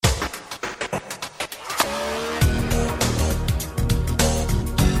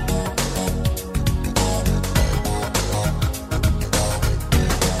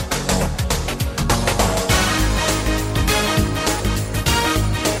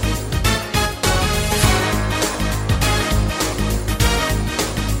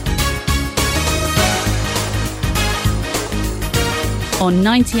on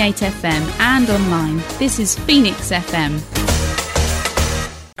 98 FM and online. This is Phoenix FM.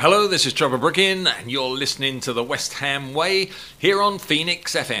 Hello, this is Trevor Brookin, and you're listening to the West Ham Way here on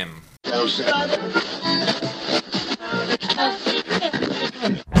Phoenix FM.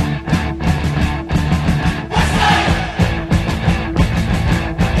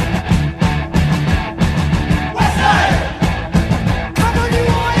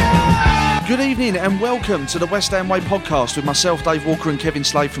 Good evening and welcome to the West Ham Way podcast with myself, Dave Walker, and Kevin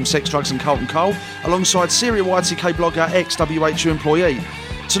Slade from Sex, Drugs and Carlton Cole, alongside serial YTK blogger, ex-WHU employee.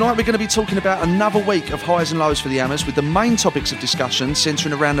 Tonight we're going to be talking about another week of highs and lows for the Hammers, with the main topics of discussion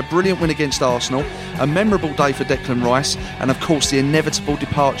centring around a brilliant win against Arsenal, a memorable day for Declan Rice, and of course the inevitable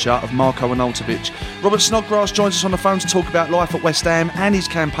departure of Marko Arnautovic. Robert Snodgrass joins us on the phone to talk about life at West Ham and his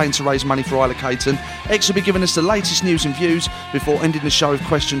campaign to raise money for Isla Caton. X will be giving us the latest news and views before ending the show with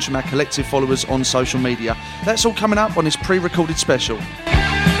questions from our collective followers on social media. That's all coming up on this pre-recorded special.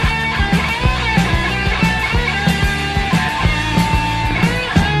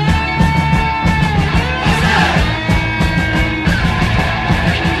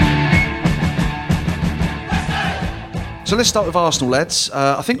 So let's start with Arsenal, lads.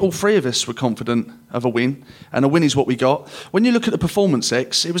 I think all three of us were confident of a win, and a win is what we got. When you look at the performance,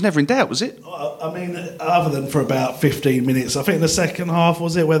 X, it was never in doubt, was it? I mean, other than for about 15 minutes, I think the second half,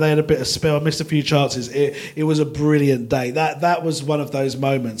 was it, where they had a bit of spell, missed a few chances. It was a brilliant day. That was one of those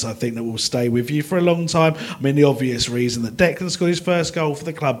moments, I think, that will stay with you for a long time. I mean, the obvious reason that Declan scored his first goal for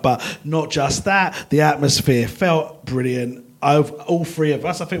the club, but not just that. The atmosphere felt brilliant. All three of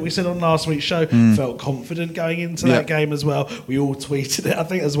us, I think we said on last week's show, felt confident going into that game as well. We all tweeted it, I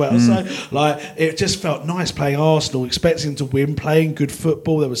think, as well. So, it just felt nice playing Arsenal, expecting to win, playing good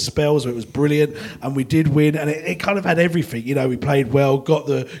football. There were spells where it was brilliant, and we did win, and it kind of had everything. You know, we played well, got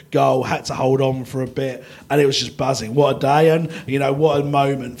the goal, had to hold on for a bit, and it was just buzzing. What a day, and, you know, what a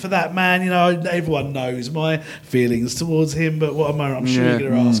moment for that man. You know, everyone knows my feelings towards him, but what a moment. I'm sure you're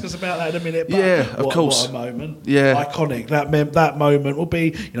going to ask us about that in a minute. But of course. What a moment. Yeah. Iconic. That moment will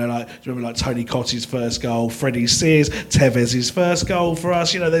be, you know, like, do you remember like Tony Cotte's first goal, Freddie Sears, Tevez's first goal for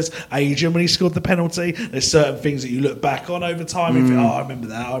us? You know, there's Adrian when he scored the penalty. There's certain things that you look back on over time and think, I remember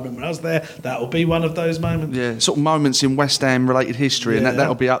that. I remember when I was there. That will be one of those moments. Yeah, sort of moments in West Ham related history, and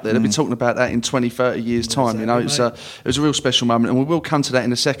that'll be up there. They'll be talking about that in 20, 30 years' time. Exactly, you know, it was a real special moment, and we will come to that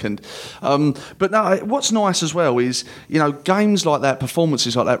in a second. But no, what's nice as well is, you know, games like that,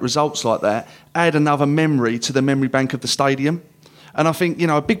 performances like that, results like that, add another memory to the memory bank of the stadium. And I think, you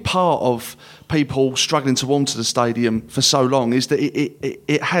know, a big part of people struggling to warm to the stadium for so long is that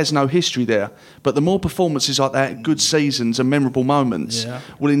it has no history there. But the more performances like that, good seasons and memorable moments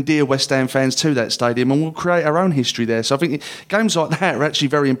will endear West Ham fans to that stadium, and we'll create our own history there. So I think games like that are actually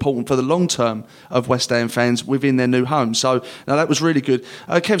very important for the long term of West Ham fans within their new home. So now that was really good.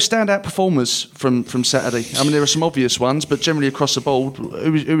 Kev, standout performers from Saturday. I mean, there are some obvious ones, but generally across the board,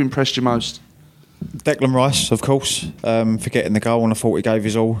 who impressed you most? Declan Rice, of course, for getting the goal, and I thought he gave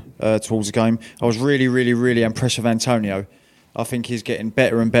his all towards the game. I was really, really, really impressed with Antonio. I think he's getting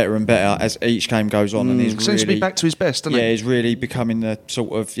better and better and better as each game goes on, and he's seems to be back to his best, doesn't he? Yeah, he's really becoming the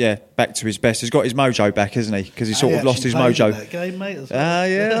sort of back to his best. He's got his mojo back, hasn't he? Because he sort of lost his mojo. That game,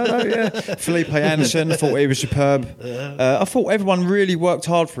 mate. Felipe Anderson, I thought he was superb. I thought everyone really worked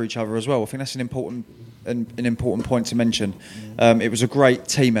hard for each other as well. I think that's an important point to mention. It was a great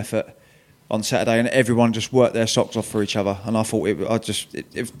team effort on Saturday, and everyone just worked their socks off for each other, and I thought it was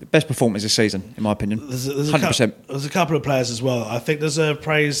the best performance this season, in my opinion. There's 100%. There's a couple of players as well I think deserve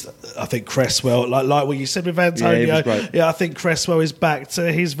praise. I think Cresswell, like what you said with Antonio, he was great. I think Cresswell is back to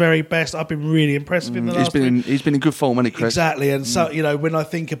his very best. I've been really impressed with him the last week. He's been in good form, hasn't he, Chris? Exactly, and so, you know, when I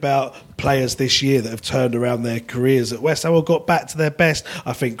think about players this year that have turned around their careers at West Ham or got back to their best,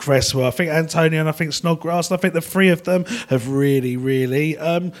 I think Cresswell, I think Antonio, and I think Snodgrass, and I think the three of them have really, really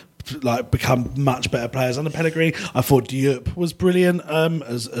become much better players under Pellegrini. I thought Diop was brilliant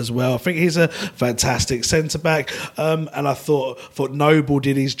as well. I think he's a fantastic centre back, and I thought Noble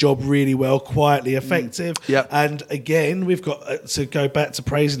did his job really well, quietly effective. And again, we've got to go back to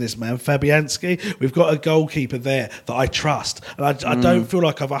praising this man, Fabianski. We've got a goalkeeper there that I trust, and I don't feel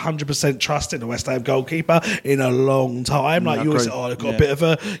like I've 100% trusted the West Ham goalkeeper in a long time. Like, you always say, they've got a bit of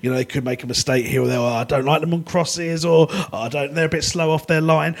a, you know, they could make a mistake here or there, or I don't like them on crosses, or they're a bit slow off their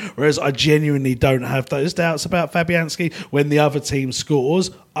line. Whereas I genuinely don't have those doubts about Fabianski. When the other team scores,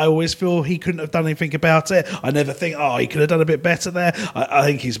 I always feel he couldn't have done anything about it. I never think, he could have done a bit better there. I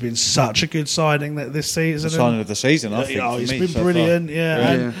think he's been such a good signing this season. The signing of the season, I think. He's been brilliant,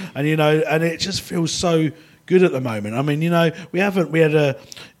 and you know, and it just feels so good at the moment. I mean, we had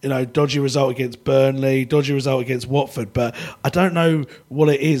a dodgy result against Burnley, dodgy result against Watford, but I don't know what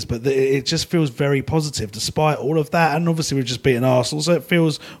it is, but it just feels very positive despite all of that. And obviously we've just beaten Arsenal, so it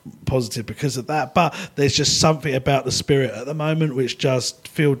feels positive because of that. But there's just something about the spirit at the moment which just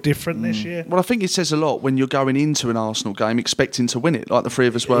feel different this year. Well, I think it says a lot when you're going into an Arsenal game expecting to win it, like the three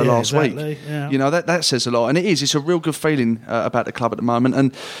of us were last week. Yeah. That says a lot, and it's a real good feeling about the club at the moment.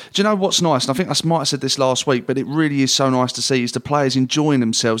 And do you know what's nice? And I think I might have said this last week, but it really is so nice to see is the players enjoying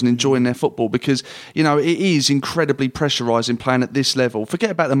themselves and enjoying their football, because it is incredibly pressurising playing at this level.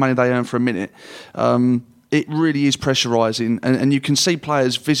 Forget about the money they earn for a minute. It really is pressurising, and you can see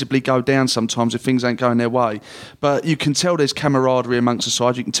players visibly go down sometimes if things ain't going their way. But you can tell there's camaraderie amongst the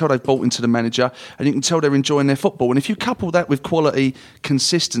side. You can tell they've bought into the manager, and you can tell they're enjoying their football. And if you couple that with quality,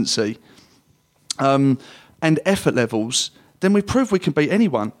 consistency, and effort levels, then we prove we can beat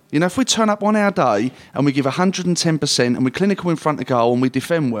anyone. If we turn up on our day and we give 110% and we're clinical in front of goal and we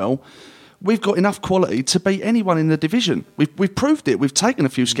defend well, we've got enough quality to beat anyone in the division. We've proved it. We've taken a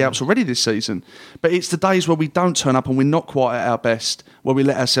few scalps already this season. But it's the days where we don't turn up and we're not quite at our best, where we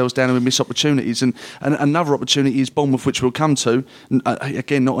let ourselves down and we miss opportunities. And another opportunity is Bournemouth, which we'll come to.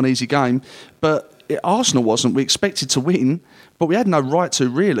 Again, not an easy game. But Arsenal wasn't. We expected to win, but we had no right to,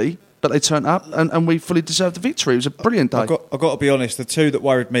 really. But they turned up and we fully deserved the victory. It was a brilliant day. I've got to be honest, the two that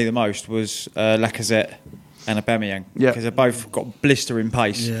worried me the most was Lacazette and Aubameyang, because they both got blistering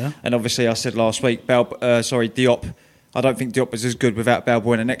pace. Yeah. And obviously I said last week, Diop, I don't think Diop was as good without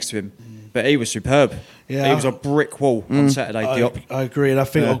Balbuena next to him. But he was superb. Yeah. He was a brick wall on Saturday, Diop. I agree, and I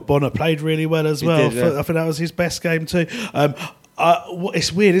think Ogbonna played really well as well. I think that was his best game too.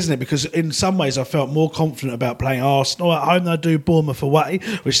 It's weird, isn't it? Because in some ways I felt more confident about playing Arsenal at home than I do Bournemouth away,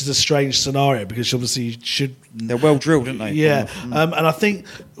 which is a strange scenario because obviously you should... They're well drilled, aren't they? Yeah, and I think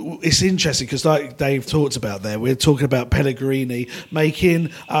it's interesting because like Dave talked about there, we're talking about Pellegrini making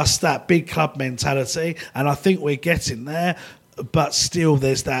us that big club mentality, and I think we're getting there, but still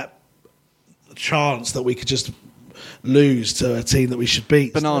there's that chance that we could just lose to a team that we should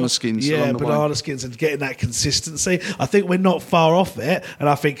beat. Banana skins. Yeah, banana skins, and getting that consistency. I think we're not far off it, and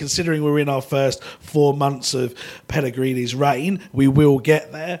I think considering we're in our first 4 months of Pellegrini's reign, we will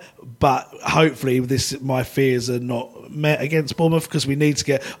get there. But hopefully my fears are not met against Bournemouth, because we need to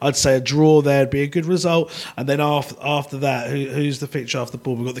get, I'd say, a draw there would be a good result. And then after that, who's the fixture after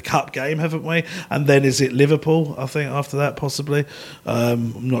Bournemouth? We've got the cup game, haven't we? And then is it Liverpool, I think, after that, possibly?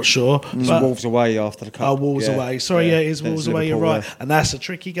 I'm not sure. Wolves away after the cup. Wolves away. Sorry, it is Wolves away, you're right. And that's a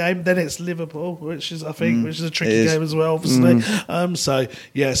tricky game. Then it's Liverpool, which is, I think, which is a tricky game as well, obviously.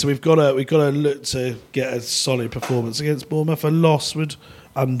 So we've got to look to get a solid performance against Bournemouth. A loss would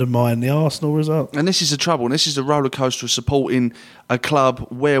undermine the Arsenal result. And this is the trouble, and this is the roller coaster of supporting a club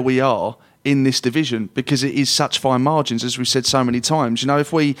where we are in this division, because it is such fine margins, as we've said so many times.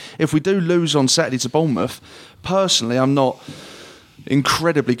 If we do lose on Saturday to Bournemouth, personally I'm not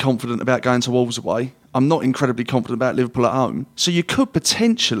incredibly confident about going to Wolves away. I'm not incredibly confident about Liverpool at home. So you could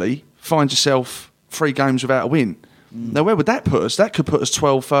potentially find yourself 3 games without a win. Now, where would that put us? That could put us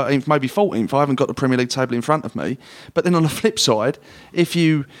 12th, 13th, maybe 14th. I haven't got the Premier League table in front of me. But then on the flip side, if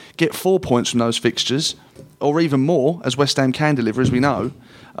you get 4 points from those fixtures, or even more, as West Ham can deliver, as we know,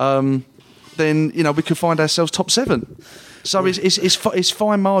 then we could find ourselves top 7. So it's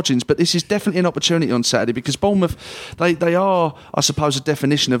fine margins, but this is definitely an opportunity on Saturday, because Bournemouth, they are, I suppose, a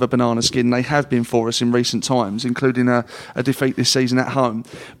definition of a banana skin. They have been for us in recent times, including a defeat this season at home.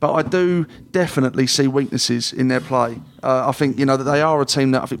 But I do definitely see weaknesses in their play. I think that they are a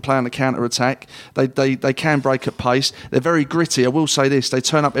team that I think play on the counter attack. They can break at pace. They're very gritty. I will say this: they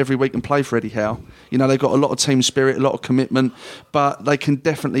turn up every week and play for Eddie Howe. They've got a lot of team spirit, a lot of commitment, but they can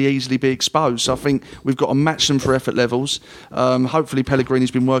definitely easily be exposed. So I think we've got to match them for effort levels. Hopefully Pellegrini's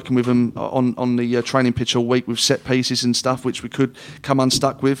been working with them on the training pitch all week with set pieces and stuff, which we could come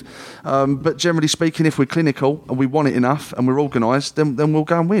unstuck with. But generally speaking, if we're clinical and we want it enough and we're organised, then we'll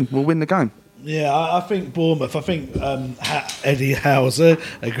go and win. We'll win the game. Yeah, I think Bournemouth. I think Eddie Hauser,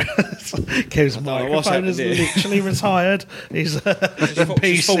 Kev's microphone is literally retired. He's in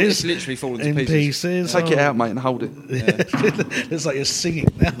pieces. It's literally fallen to pieces. Take it out, mate, and hold it. Yeah. It's like you're singing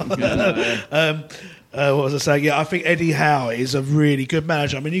now. What was I saying? Yeah, I think Eddie Howe is a really good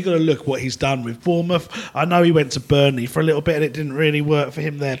manager. I mean, you've got to look what he's done with Bournemouth. I know he went to Burnley for a little bit and it didn't really work for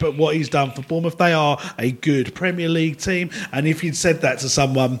him there, but what he's done for Bournemouth, they are a good Premier League team. And if you'd said that to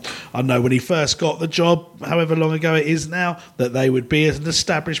someone, I don't know, when he first got the job, however long ago it is now, that they would be an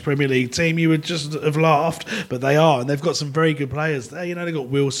established Premier League team, you would just have laughed. But they are, and they've got some very good players there. They've got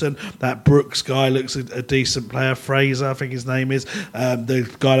Wilson, that Brooks guy looks a decent player, Fraser, I think his name is,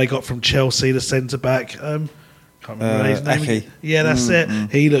 the guy they got from Chelsea, the centre-back. back. Can't remember his name. Ake. Yeah, that's it.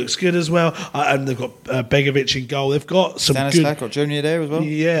 He looks good as well. And they've got Begovic in goal. They've got some good. Stanislas got Junior there as well.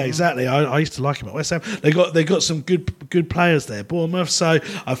 Yeah, exactly. I used to like him at West Ham. They got some good players there, Bournemouth. So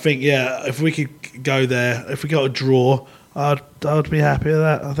I think if we could go there, if we got a draw, I'd be happy with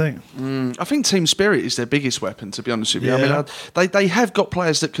that. I think. I think team spirit is their biggest weapon, to be honest with you. Yeah. I mean, they have got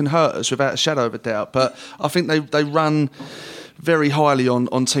players that can hurt us without a shadow of a doubt, but I think they run very highly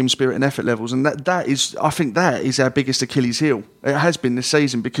on team spirit and effort levels, and that is our biggest Achilles heel. It has been this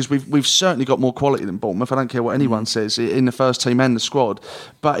season because we've certainly got more quality than Bournemouth. I don't care what anyone says in the first team and the squad,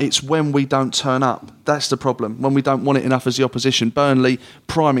 but it's when we don't turn up. That's the problem. When we don't want it enough as the opposition. Burnley,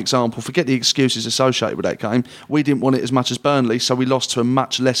 prime example. Forget the excuses associated with that game. We didn't want it as much as Burnley, so we lost to a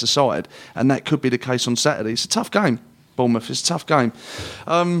much lesser side, and that could be the case on Saturday. It's a tough game, Bournemouth. It's a tough game.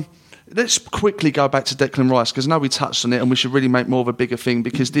 Let's quickly go back to Declan Rice, because I know we touched on it, and we should really make more of a bigger thing,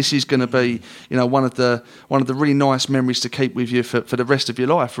 because this is going to be, one of the really nice memories to keep with you for the rest of your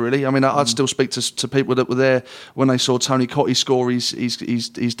life. Really, I mean, I'd still speak to people that were there when they saw Tony Cottee score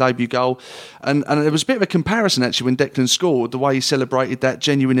his debut goal, and there was a bit of a comparison actually when Declan scored, the way he celebrated that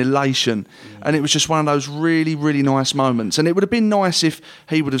genuine elation, and it was just one of those really, really nice moments. And it would have been nice if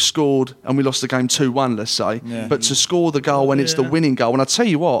he would have scored and we lost the game 2-1, let's say, but to score the goal when it's the winning goal, and I tell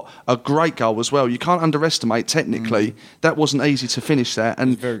you what, a great goal as well. You can't underestimate technically. That wasn't easy to finish that,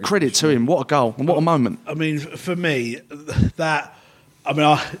 and credit to him. What a goal and what a moment. I mean, for me, this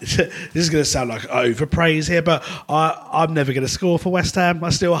is going to sound like overpraise here, but I'm never going to score for West Ham.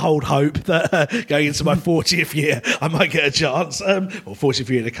 I still hold hope that going into my 40th year, I might get a chance. Or 40th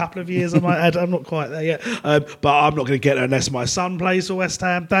year in a couple of years, I might add. I'm not quite there yet. But I'm not going to get there unless my son plays for West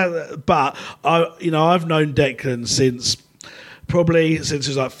Ham. But I've known Declan since he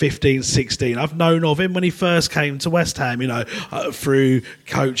was like 15, 16. I've known of him when he first came to West Ham, through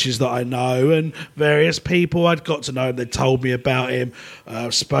coaches that I know and various people I'd got to know, and they told me about him.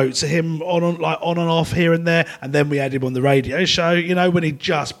 Spoke to him on and off here and there, and then we had him on the radio show, when he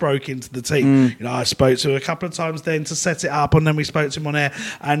just broke into the team. I spoke to him a couple of times then to set it up, and then we spoke to him on air,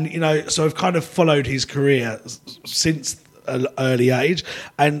 and so I've kind of followed his career since an early age,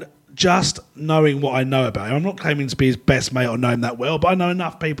 and just knowing what I know about him, I'm not claiming to be his best mate or know him that well, but I know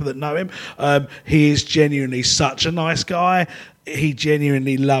enough people that know him. He is genuinely such a nice guy. He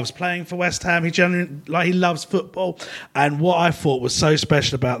genuinely loves playing for West Ham. He loves football. And what I thought was so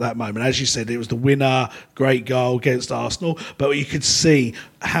special about that moment, as you said, it was the winner, great goal against Arsenal, but you could see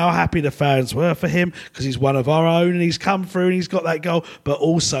how happy the fans were for him, because he's one of our own and he's come through and he's got that goal, but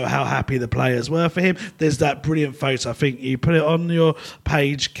also how happy the players were for him. There's that brilliant photo, I think you put it on your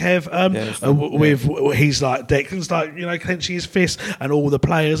page, Kev, he's like, Declan's like, clenching his fist, and all the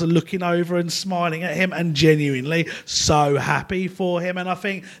players are looking over and smiling at him and genuinely so happy for him. And I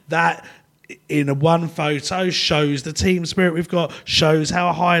think that in one photo shows the team spirit we've got, shows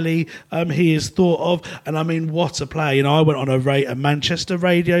how highly he is thought of. And I mean, what a play. I went on a Manchester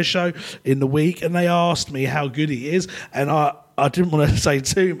radio show in the week, and they asked me how good he is, and I didn't want to say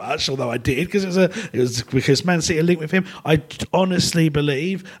too much, although I did, because it was because Man City are linked with him. I honestly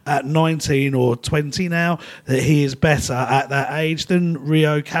believe at 19 or 20 now that he is better at that age than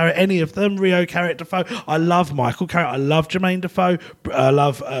Rio Carrot, any of them. Rio Carrot, Defoe. I love Michael Carrot. I love Jermaine Defoe. I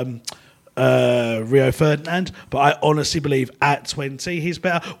love Rio Ferdinand, but I honestly believe at 20 he's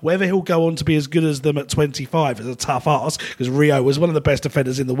better. Whether he'll go on to be as good as them at 25 is a tough ask, because Rio was one of the best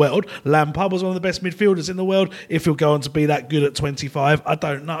defenders in the world. Lampard was one of the best midfielders in the world. If he'll go on to be that good at 25, I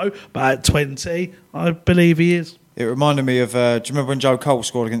don't know, but at 20 I believe he is. It reminded me of do you remember when Joe Cole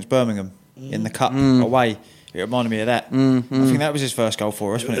scored against Birmingham in the Cup away? It reminded me of that. I think that was his first goal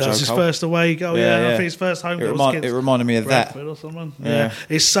for us. That was his first away goal, I think his first home goal was against it reminded me of Bradford that. Or someone. Yeah.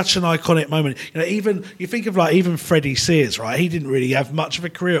 It's such an iconic moment. Even you think of even Freddie Sears, right? He didn't really have much of a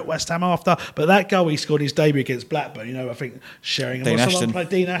career at West Ham after, but that goal he scored his debut against Blackburn, I think Sheringham Dean or someone Ashton. played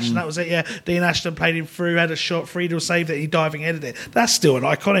Dean Ashton, that was it, yeah. Dean Ashton played him through, had a shot, Friedel saved it, he diving headed it. That's still an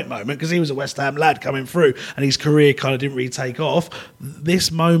iconic moment, because he was a West Ham lad coming through and his career kind of didn't really take off. This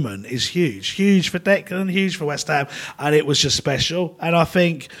moment is huge for Declan, huge for West Ham. And it was just special. And I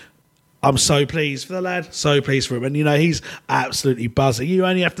think I'm so pleased for the lad, so pleased for him. And, he's absolutely buzzing. You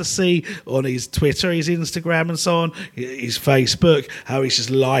only have to see on his Twitter, his Instagram and so on, his Facebook, how he's just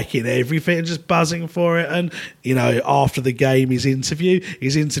liking everything and just buzzing for it. And, after the game, his interview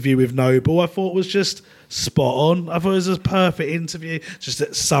with Noble, I thought was just spot on. I thought it was a perfect interview, just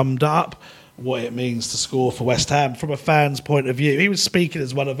it summed up what it means to score for West Ham from a fan's point of view. He was speaking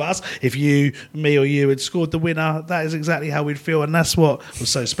as one of us. If you, me or you had scored the winner, that is exactly how we'd feel, and that's what was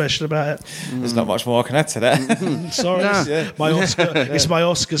so special about it. There's not much more I can add to that. Sorry, it's my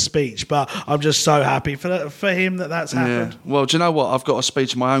Oscar speech, but I'm just so happy for him that's happened. Yeah. Well, do you know what? I've got a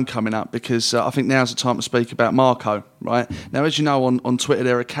speech of my own coming up because I think now's the time to speak about Marco, right? Now, as you know, on Twitter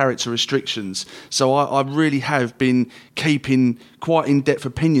there are character restrictions, so I really have been keeping quite in-depth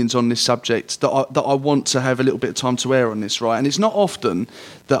opinions on this subject that I want to have a little bit of time to air on this, right? And it's not often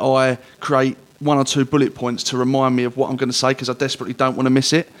that I create one or two bullet points to remind me of what I'm going to say because I desperately don't want to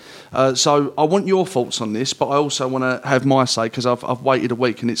miss it. So I want your thoughts on this, but I also want to have my say because I've waited a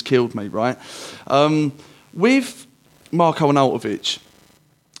week and it's killed me, right? With Marko Arnautovic,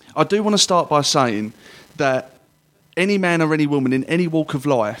 I do want to start by saying that any man or any woman in any walk of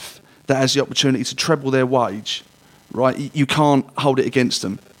life that has the opportunity to treble their wage, right, you can't hold it against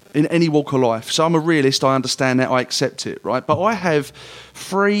them in any walk of life. So I'm a realist, I understand that, I accept it, right? But I have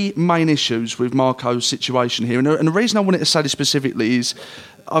three main issues with Marco's situation here. And the reason I wanted to say this specifically is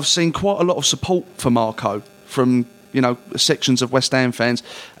I've seen quite a lot of support for Marco from, sections of West Ham fans,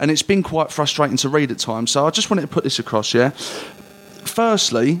 and it's been quite frustrating to read at times. So I just wanted to put this across, yeah?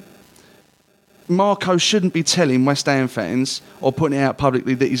 Firstly, Marco shouldn't be telling West Ham fans or putting it out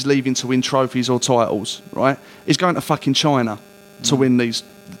publicly that he's leaving to win trophies or titles, right? He's going to fucking China to win these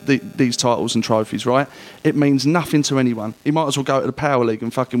titles and trophies, right? It means nothing to anyone. He might as well go to the Power League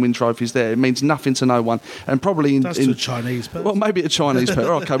and fucking win trophies there. It means nothing to no one. And probably That's to a Chinese person. Well, maybe a Chinese person.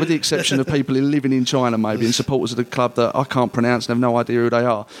 Okay, with the exception of people who living in China maybe and supporters of the club that I can't pronounce and have no idea who they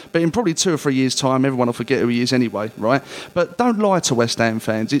are. But in probably 2 or 3 years' time, everyone will forget who he is anyway, right? But don't lie to West Ham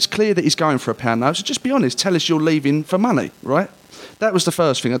fans. It's clear that he's going for a pound note, so just be honest. Tell us you're leaving for money, right? That was the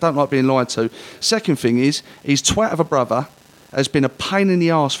first thing. I don't like being lied to. Second thing is, his twat of a brother has been a pain in the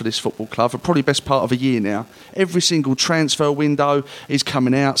arse for this football club for probably best part of a year now. Every single transfer window is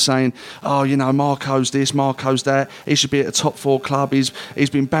coming out saying, Marco's this, Marco's that. He should be at a top 4 club. He's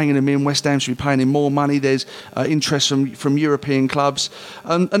been banging him in. West Ham should be paying him more money. There's interest from European clubs.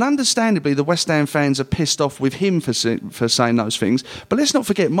 And understandably, the West Ham fans are pissed off with him for saying those things. But let's not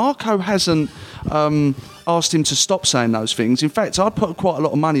forget, Marco hasn't asked him to stop saying those things. In fact, I'd put quite a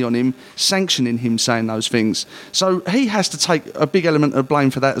lot of money on him sanctioning him saying those things. So he has to take a big element of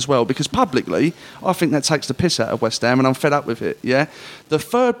blame for that as well, because publicly, I think that takes the piss out of West Ham, and I'm fed up with it, yeah? The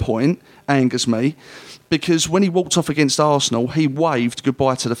third point angers me, because when he walked off against Arsenal, he waved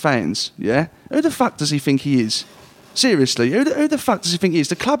goodbye to the fans, yeah? Who the fuck does he think he is? Seriously, who the fuck does he think he is?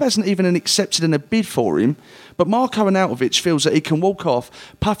 The club hasn't even accepted a bid for him, but Marko Arnautovic feels that he can walk off,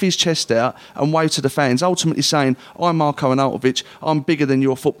 puff his chest out and wave to the fans, ultimately saying, I'm Marko Arnautovic, I'm bigger than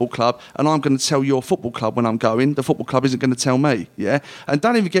your football club, and I'm going to tell your football club when I'm going. The football club isn't going to tell me, yeah? And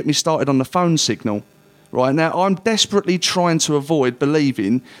don't even get me started on the phone signal. Right now, I'm desperately trying to avoid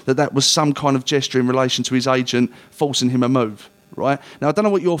believing that was some kind of gesture in relation to his agent forcing him a move. Right now, I don't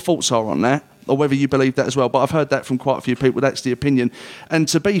know what your thoughts are on that, or whether you believe that as well, but I've heard that from quite a few people. That's the opinion. And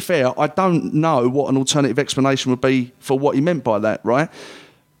to be fair, I don't know what an alternative explanation would be for what he meant by that, right?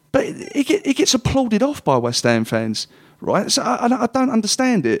 But it gets applauded off by West Ham fans, right? So I don't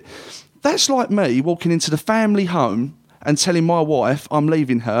understand it. That's like me walking into the family home and telling my wife I'm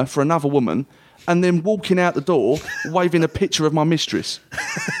leaving her for another woman, and then walking out the door waving a picture of my mistress.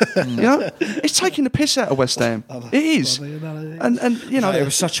 It's taking the piss out of West Ham. It is. And it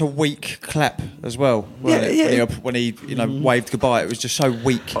was such a weak clap as well. When he waved goodbye, it was just so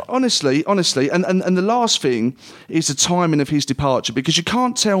weak. Honestly, and the last thing is the timing of his departure, because you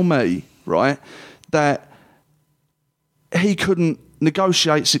can't tell me, right, that he couldn't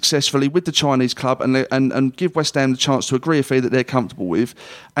negotiate successfully with the Chinese club and give West Ham the chance to agree a fee that they're comfortable with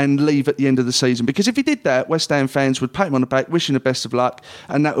and leave at the end of the season. Because if he did that, West Ham fans would pat him on the back, wish him the best of luck,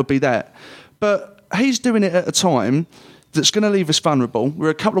 and that would be that. But he's doing it at a time that's going to leave us vulnerable.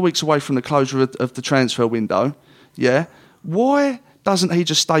 We're a couple of weeks away from the closure of the transfer window. Yeah? Why doesn't he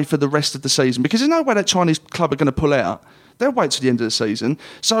just stay for the rest of the season? Because there's no way that Chinese club are going to pull out. They'll wait till the end of the season.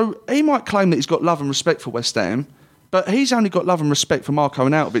 So he might claim that he's got love and respect for West Ham, but he's only got love and respect for Marko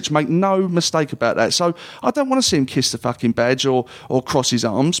Arnautovic. Make no mistake about that. So I don't want to see him kiss the fucking badge or cross his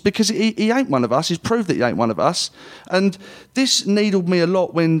arms, because he ain't one of us. He's proved that he ain't one of us. And this needled me a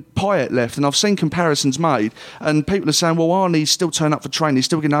lot when Payet left, and I've seen comparisons made, and people are saying, well, Arnie's still turning up for training, he's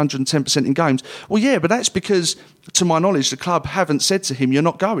still getting 110% in games. Well, yeah, but that's because, to my knowledge, the club haven't said to him, you're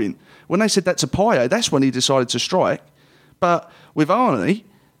not going. When they said that to Payet, that's when he decided to strike. But with Arnie,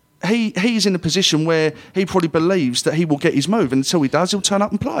 he's in a position where he probably believes that he will get his move, and until he does, he'll turn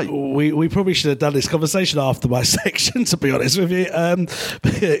up and play. We probably should have done this conversation after my section, to be honest with you,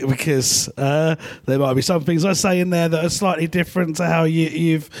 because there might be some things I say in there that are slightly different to how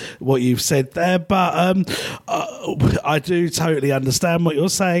you've said there. But I do totally understand what you're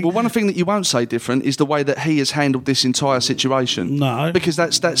saying. Well, one thing that you won't say different is the way that he has handled this entire situation. No, because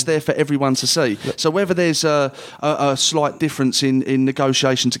that's there for everyone to see. So whether there's a slight difference in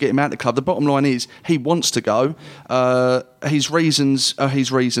negotiation to get him out of the club, the bottom line is he wants to go. His reasons are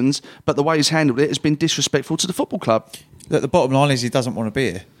his reasons, but the way he's handled it has been disrespectful to the football club. Look, the bottom line is he doesn't want to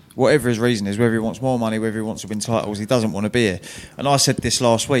be here. Whatever his reason is, whether he wants more money, whether he wants to win titles, he doesn't want to be here. And I said this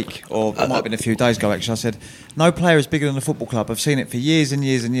last week, or it might have been a few days ago actually, I said, no player is bigger than the football club. I've seen it for years and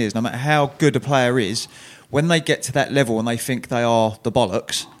years and years. No matter how good a player is, when they get to that level and they think they are the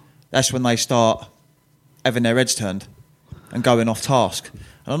bollocks, that's when they start having their heads turned and going off task.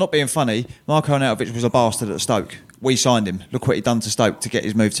 And I'm not being funny, Marko Arnautovic was a bastard at Stoke. We signed him. Look what he done to Stoke to get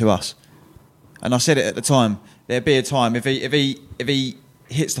his move to us. And I said it at the time, there'd be a time if he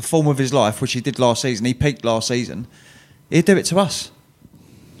hits the form of his life, which he did last season, he peaked last season, he'd do it to us.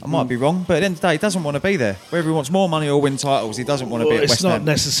 I might be wrong, but at the end of the day, he doesn't want to be there. Whether he wants more money or win titles, he doesn't want to be at West Ham. It's not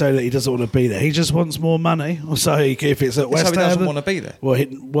necessarily that he doesn't want to be there. He just wants more money. So if it's at West Ham, he doesn't want to be there.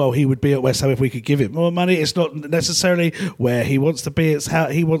 Well, he would be at West Ham if we could give him more money. It's not necessarily where he wants to be. It's how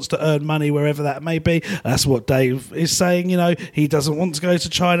he wants to earn money wherever that may be. That's what Dave is saying. You know, he doesn't want to go to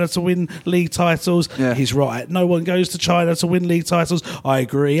China to win league titles. Yeah. He's right. No one goes to China to win league titles. I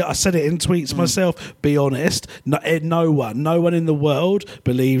agree. I said it in tweets myself. Be honest. No one in the world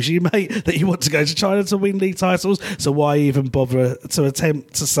believes you, mate, that you want to go to China to win league titles, so why even bother to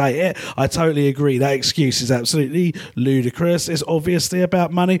attempt to say it? I totally agree. That excuse is absolutely ludicrous. It's obviously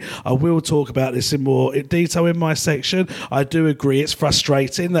about money. I will talk about this in more detail in my section. I do agree it's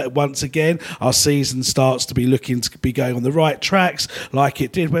frustrating that once again our season starts to be looking to be going on the right tracks like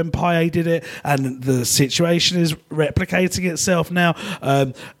it did when Payet did it, and the situation is replicating itself now.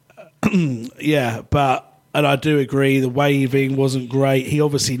 And I do agree, the waving wasn't great. He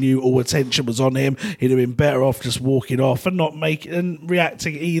obviously knew all attention was on him. He'd have been better off just walking off and not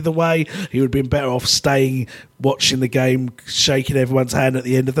reacting either way. He would have been better off staying, watching the game, shaking everyone's hand at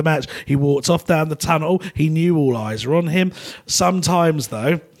the end of the match. He walked off down the tunnel. He knew all eyes were on him. Sometimes,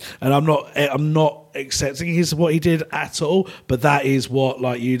 though, and I'm not accepting what he did at all, but that is what,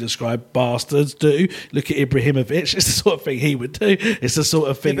 like you described, bastards do. Look at Ibrahimovic. It's the sort of thing he would do. It's the sort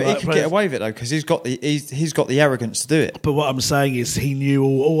of thing. Yeah, but he could get away with it though, because he's got the arrogance to do it. But what I'm saying is, he knew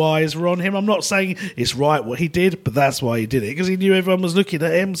all eyes were on him. I'm not saying it's right what he did, but that's why he did it, because he knew everyone was looking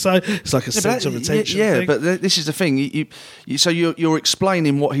at him. So it's like a sense of attention. Yeah, thing. but this is the thing. So you're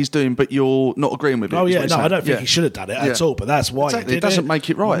explaining what he's doing, but you're not agreeing with it. Oh yeah, no, I don't think he should have done it at all. But that's why he did it doesn't make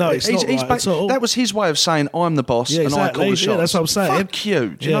it right. No, it's not right at all. That was his way of saying, I'm the boss and I call the shots. Yeah, that's what I'm saying. Fuck you.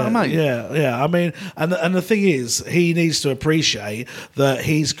 Do you know what I mean? Yeah. I mean, and the thing is, he needs to appreciate that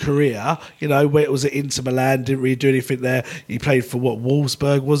his career, you know, where it was at Inter Milan, didn't really do anything there. He played for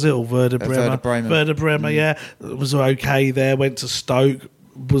Wolfsburg, was it? Or Werder Bremen? Werder Bremen, yeah. It was okay there. Went to Stoke,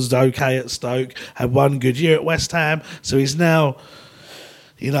 was okay at Stoke. Had one good year at West Ham. So he's now,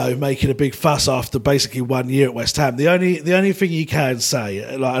 you know, making a big fuss after basically 1 year at West Ham. The only thing you can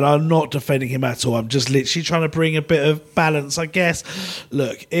say, like, and I'm not defending him at all, I'm just literally trying to bring a bit of balance, I guess.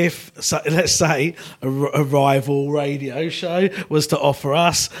 Look, let's say a rival radio show was to offer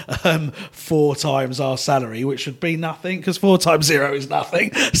us 4 times our salary, which would be nothing, because 4 times 0 is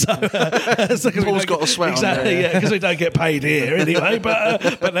nothing. So Paul's got a sweat exactly, on there. because we don't get paid here anyway.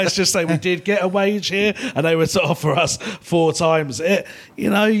 But let's just say we did get a wage here, and they were to offer us 4 times it.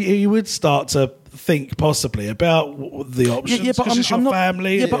 You know, you would start to think possibly about the options, because it's your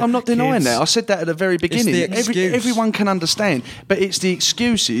family. Yeah, but I'm not denying that. I said that at the very beginning. The everyone can understand, but it's the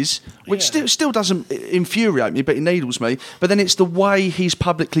excuses, which still doesn't infuriate me, but it needles me. But then it's the way he's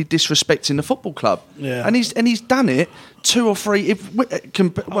publicly disrespecting the football club. Yeah. And he's done it 2 or 3.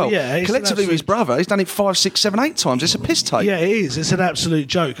 Collectively with his brother, he's done it 5, 6, 7, 8 times. It's a piss take. Yeah, it is. It's an absolute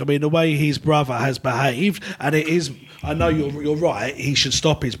joke. I mean, the way his brother has behaved, and it is. I know you're right. He should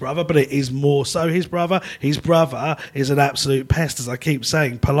stop his brother, but it is more so his brother. His brother is an absolute pest, as I keep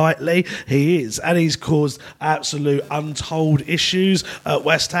saying politely. He is, and he's caused absolute untold issues at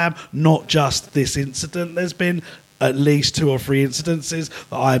West Ham. Not just this incident. There's been at least 2 or 3 incidences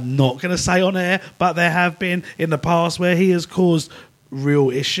that I'm not going to say on air, but there have been in the past where he has caused real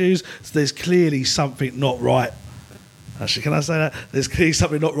issues. So there's clearly something not right Actually, can I say that? There's clearly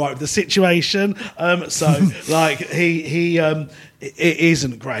something not right with the situation. It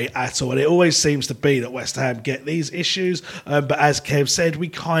isn't great at all, and it always seems to be that West Ham get these issues. But as Kev said, we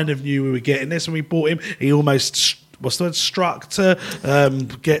kind of knew we were getting this when we bought him. He almost struck to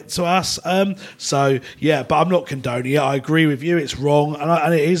get to us. But I'm not condoning it. I agree with you. It's wrong,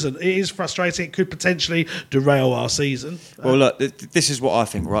 and it isn't. It is frustrating. It could potentially derail our season. Well, look, this is what I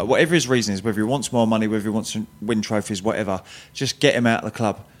think, right? Whatever his reason is, whether he wants more money, whether he wants to win trophies, whatever, just get him out of the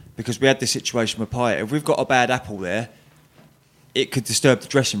club. Because we had this situation with Payet. If we've got a bad apple there, it could disturb the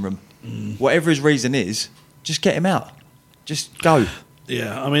dressing room. Whatever his reason is, just get him out. Just go.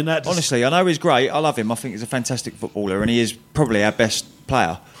 Yeah, I mean that. Honestly, I know he's great. I love him. I think he's a fantastic footballer, and he is probably our best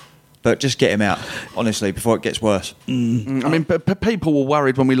player. But just get him out, honestly, before it gets worse. I mean, but people were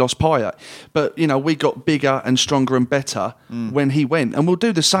worried when we lost Payet. But, we got bigger and stronger and better when he went. And we'll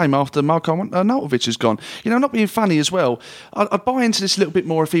do the same after Marko Arnautovic has gone. Not being funny as well, I'd buy into this a little bit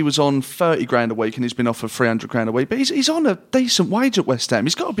more if he was on 30 grand a week and he's been offered 300 grand a week. But he's on a decent wage at West Ham.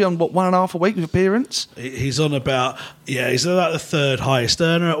 He's got to be on, 1.5 a week with appearance? He's on about, he's like the third highest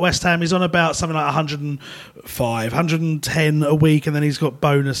earner at West Ham. He's on about something like 105, 110 a week, and then he's got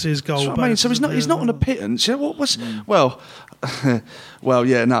bonuses, goal I mean, so he's not on a pittance. Yeah, what was? Well,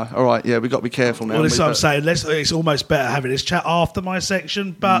 yeah, no, all right, yeah, we've got to be careful now. Well, that's what I'm saying. It's almost better having this chat after my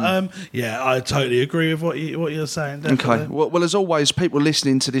section, but I totally agree with what you're saying. Definitely. Okay. Well, as always, people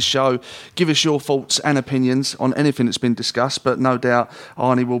listening to this show, give us your thoughts and opinions on anything that's been discussed. But no doubt,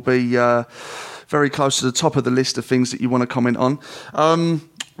 Arnie will be very close to the top of the list of things that you want to comment on.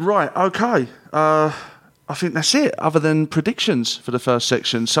 Right. Okay. I think that's it, other than predictions for the first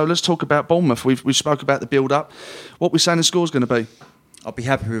section. So let's talk about Bournemouth. We spoke about the build-up. What we're saying the score's going to be? I'll be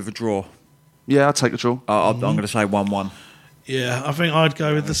happy with a draw. Yeah, I'll take a draw. I'm going to say 1-1. Yeah, I think I'd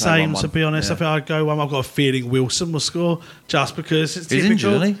go with the same, 1-1. to be honest. Yeah. I think I'd go 1. I've got a feeling Wilson will score just because it's typical. He's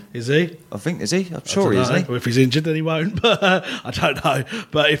injured, isn't he? Is he? I think, is he? I'm sure he is, isn't he? Well, if he's injured, then he won't. But I don't know.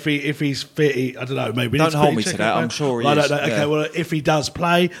 But if he's fit, I don't know. Maybe don't hold me to that. I'm sure he is. I don't know. Okay, well, if he does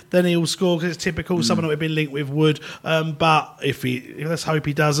play, then he'll score because it's typical. Someone that we've been linked with would. But let's hope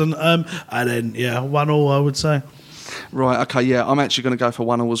he doesn't. And then 1-1, I would say. Right, okay, yeah, I'm actually going to go for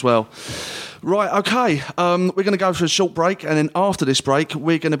 1-1 as well. Right, okay, we're going to go for a short break, and then after this break,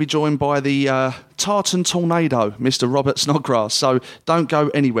 we're going to be joined by the Tartan Tornado, Mr. Robert Snodgrass, so don't go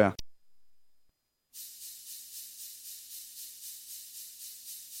anywhere.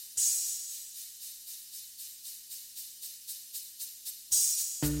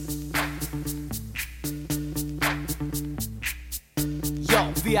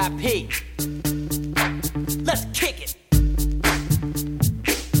 Yo, VIP. Let's kick it.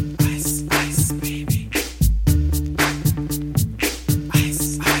 Ice, ice, baby.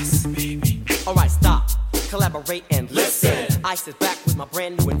 Ice, ice, baby. All right, stop. Collaborate and listen. Ice is back with my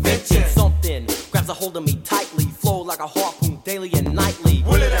brand new invention. Something grabs a hold of me tightly. Flow like a harpoon daily and nightly.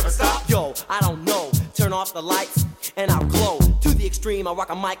 Will it ever stop? Yo, I don't know. Turn off the lights and I'll glow. To the extreme, I rock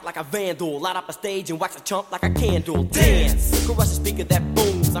a mic like a vandal. Light up a stage and wax a chump like a candle. Dance, crush a speaker that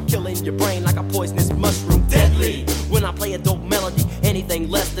booms. I'm killing your brain like a poisonous mushroom. Deadly, when I play a dope melody. Anything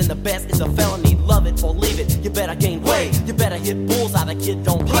less than the best is a felony. Love it or leave it, you better gain weight. You better hit bullseye, the kid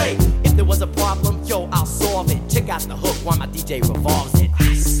don't play. If there was a problem, yo, I'll solve it. Check out the hook while my DJ revolves it.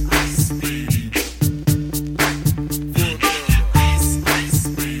 Ice, ice, baby.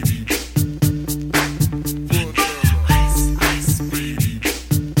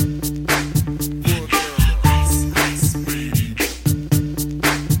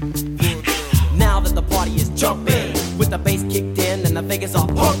 Vegas are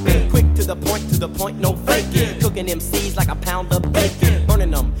pumping, quick to the point, no faking. Cooking MCs like a pound of bacon,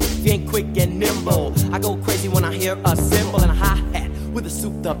 burning them. If you ain't quick and nimble, I go crazy when I hear a cymbal and a hi-hat with a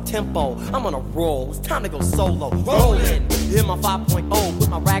souped up tempo. I'm on a roll, it's time to go solo. Rolling, hit my 5.0, put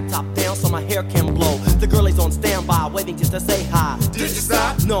my rag top down so my hair can blow. The girl is on standby, waiting just to say hi. Did you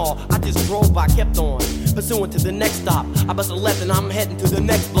stop? No, I just drove by, kept on pursuing to the next stop. I bust a left and I'm heading to the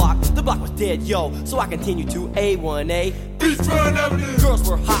next block. The block was dead, yo, so I continue to A1A. Beachfront Avenue. Girls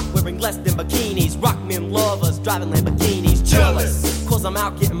were hot, wearing less than bikinis. Rock men lovers, driving Lamborghinis. Jealous, cause I'm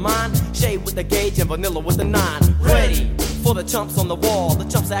out getting mine. Shade with the gauge and vanilla with the 9. Ready for the chumps on the wall. The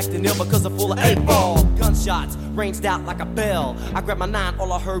chumps acting ill because they're full of 8-ball. Gunshots ranged out like a bell. I grabbed my 9,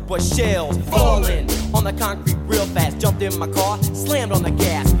 all I heard was shells falling on the concrete real fast. Jumped in my car, slammed on the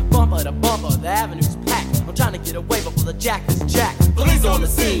gas. Bumper to bumper, the avenue's packed. I'm trying to get away before the jack is jacked. Police on the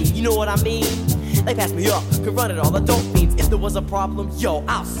scene, you know what I mean? They pass me up, could run it all the dope fiends. If there was a problem, yo,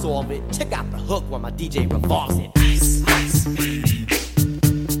 I'll solve it. Check out the hook while my DJ revolves it. Ice, ice, baby.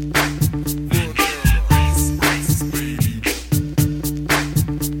 Ice, ice, baby.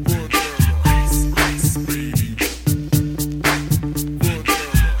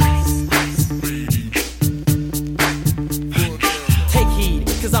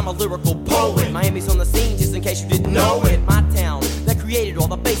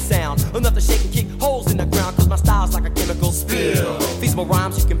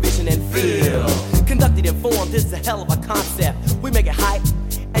 vision and feel. Conducted in form, this is a hell of a concept. We make it hype,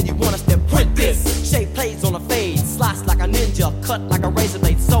 and you want us to print this. Shape plays on a fade, slice like a ninja, cut like a razor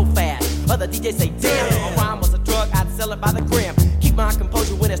blade so fast. Other DJs say, damn, a rhyme was a drug, I'd sell it by the gram. Keep my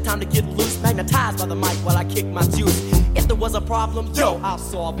composure when it's time to get loose. Magnetized by the mic while I kick my juice. If there was a problem, yo, I'll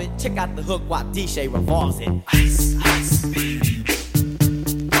solve it. Check out the hook while DJ revolves it. Ice, ice, baby.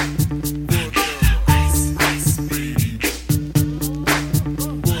 Ice, ice, baby.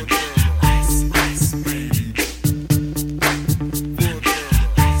 Ice, ice, baby.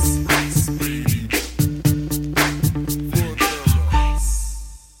 Ice, ice, baby.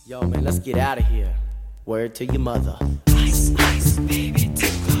 Yo, man, let's get out of here. Word to your mother. Ice, ice, baby, to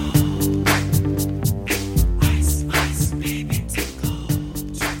go. Ice, ice, baby, to go.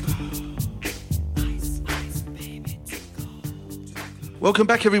 Ice, ice, baby, to go. Welcome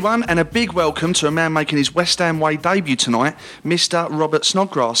back, everyone, and a big welcome to a man making his West Ham Way debut tonight, Mr. Robert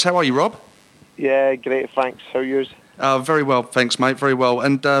Snodgrass. How are you, Rob? Yeah, great, thanks. How are you? Very well, thanks, mate, very well.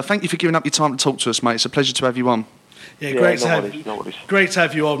 And thank you for giving up your time to talk to us, mate. It's a pleasure to have you on. Yeah, great to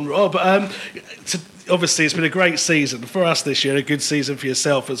have you on, Rob. Obviously, it's been a great season for us this year, a good season for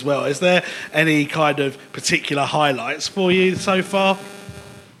yourself as well. Is there any kind of particular highlights for you so far?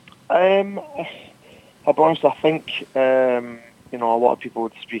 I'll be honest, I think, a lot of people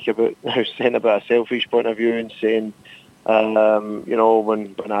would speak about, saying about a selfish point of view and saying,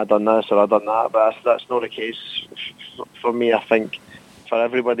 when I done this or I done that, but that's not the case for me. I think for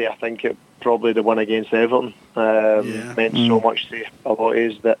everybody, I think it probably the one against Everton meant so much to a lot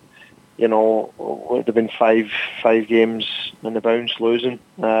of us that, would have been five games in the bounce losing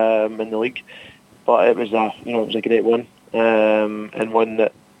in the league, but it was a great one and one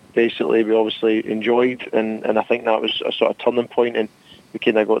that basically we obviously enjoyed, and I think that was a sort of turning point, and we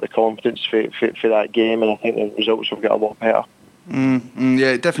kind of got the confidence for that game, and I think the results have got a lot better. Yeah,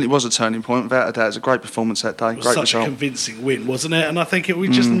 it definitely was a turning point, without a doubt. It was a great performance that day. It was great such result. a convincing win, wasn't it? And I think we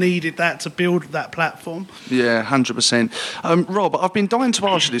just needed that to build that platform. Yeah, 100%. Rob, I've been dying to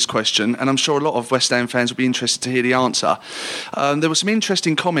ask you this question, and I'm sure a lot of West Ham fans will be interested to hear the answer. There were some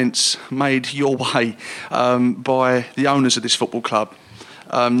interesting comments made your way by the owners of this football club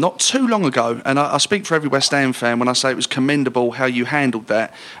not too long ago, and I speak for every West Ham fan when I say it was commendable how you handled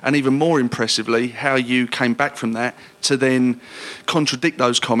that, and even more impressively how you came back from that to then contradict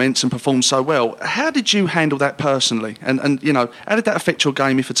those comments and perform so well. How did you handle that personally, and how did that affect your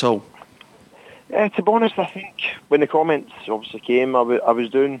game, if at all? To be honest, I think when the comments obviously came, I was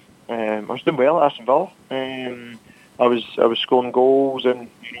doing well at Aston Villa. I was scoring goals, and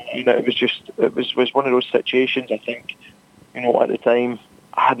it was one of those situations. I think at the time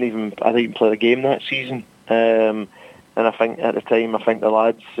I didn't even play a game that season, and I think at the time the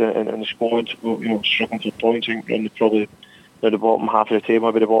lads in the squad struggling for points and probably the bottom half of the table,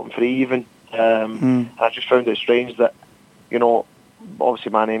 maybe the bottom three even. I just found it strange that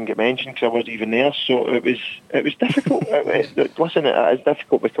obviously my name got mentioned because I wasn't even there, so it was difficult. Listen, it's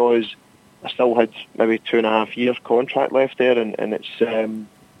difficult because I still had maybe 2.5 years contract left there, and it's and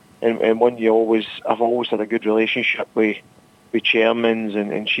one I've always had a good relationship with chairmans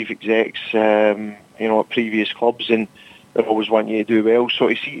and chief execs, at previous clubs, and they always want you to do well. So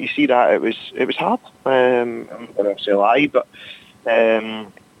you see that it was hard. I'm not going to say a lie, but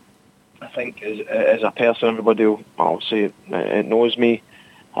I think as a person, everybody will say it knows me.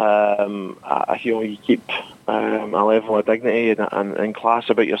 I feel you keep a level of dignity and class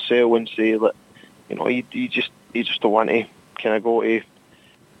about yourself, and say that you just don't want to kind of go to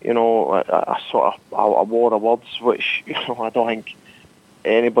a sort of a war of words, which I don't think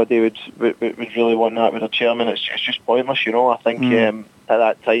anybody would really want that with a chairman. It's just pointless, I think at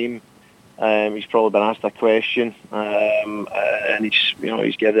that time he's probably been asked a question, and he's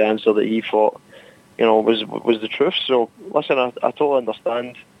given the answer that he thought was the truth. So listen, I totally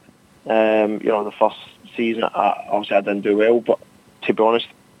understand. The first season, obviously I didn't do well, but to be honest,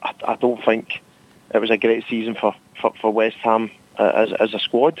 I don't think it was a great season for West Ham as a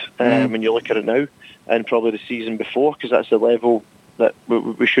squad when you look at it now, and probably the season before, because that's the level that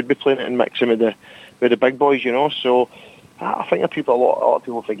we should be playing it and mixing with the big boys, So I think a lot of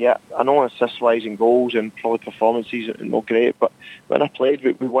people forget. I know assist-wise and goals and probably performances are not great, but when I played,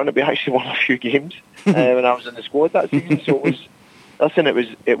 we actually won a few games when I was in the squad that season. So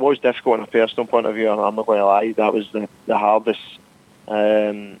it was difficult on a personal point of view, and I'm not going to lie, that was the hardest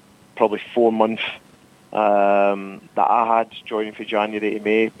probably 4 months that I had joining for January to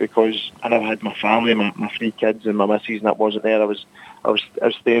May, because I never had my family, my 3 kids and my missus, and that wasn't there. I was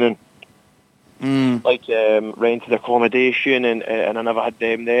staying rented accommodation, and I never had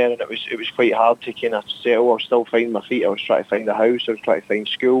them there, and it was quite hard to kind of settle. I was still finding my feet. I was trying to find a house. I was trying to find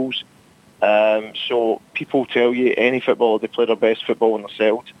schools. So people tell you any footballer, they play their best football when they're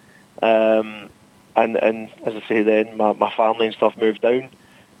settled. And as I say, then my family and stuff moved down,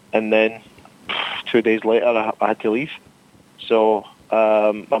 and then 2 days later I had to leave. So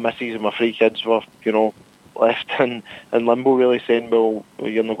my missus and my 3 kids were, left in limbo, really, saying, well,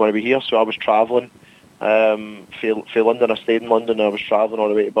 you're not going to be here. So I was travelling for London. I stayed in London, and I was travelling all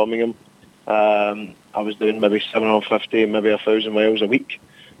the way to Birmingham. I was doing maybe 750, maybe 1,000 miles a week,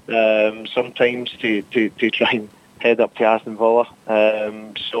 sometimes to try and head up to Aston Villa.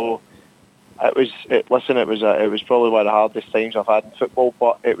 So it was probably one of the hardest times I've had in football,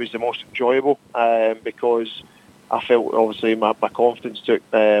 but it was the most enjoyable because I felt obviously my confidence took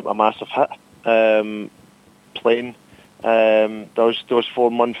a massive hit playing those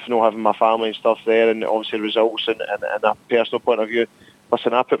 4 months, having my family and stuff there, and obviously the results and a personal point of view.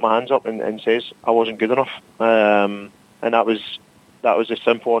 Listen, I put my hands up and says I wasn't good enough, and that was the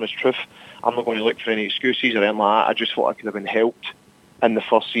simple, honest truth. I'm not going to look for any excuses or anything like that. I just thought I could have been helped in the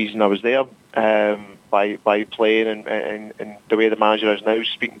first season I was there by playing and the way the manager is now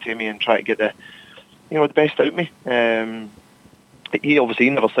speaking to me and trying to get the best out of me. He obviously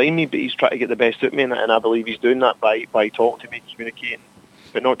never signed me, but he's trying to get the best out of me, and I believe he's doing that by talking to me, communicating.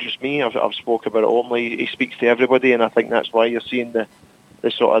 But not just me. I've spoke about it openly. He speaks to everybody, and I think that's why you're seeing the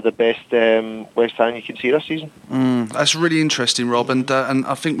sort of the best West Ham you can see this season. That's really interesting, Rob, and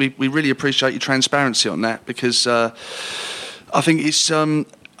I think we really appreciate your transparency on that, because I think it's I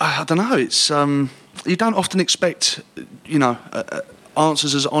don't know, it's you don't often expect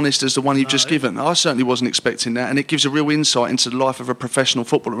answers as honest as the one you've just given. I certainly wasn't expecting that, and it gives a real insight into the life of a professional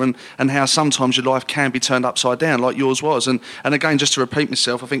footballer and how sometimes your life can be turned upside down like yours was. And again, just to repeat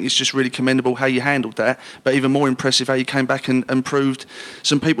myself, I think it's just really commendable how you handled that, but even more impressive how you came back and proved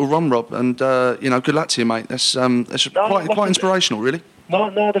some people wrong, Rob. And good luck to you, mate. That's quite inspirational, really. No,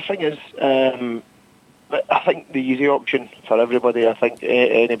 the thing is, I think the easy option for everybody, I think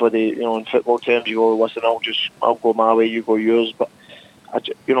anybody, in football terms, you go, listen, I'll go my way, you go yours, but I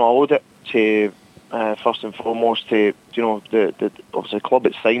owed it to first and foremost to the obviously club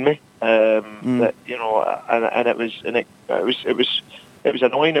that signed me. That and it was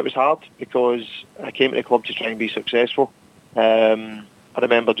annoying. It was hard because I came to the club to try and be successful. I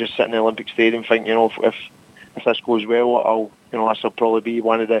remember just sitting in the Olympic Stadium thinking, if this goes well, this will probably be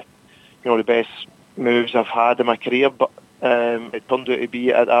one of the the best moves I've had in my career. But it turned out to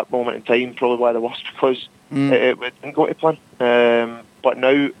be at that moment in time probably one of the worst because it didn't go to plan. But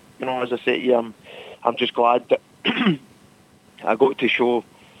now, as I say to you, I'm just glad that I got to show,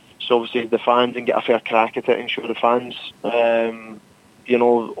 obviously, the fans and get a fair crack at it and show the fans,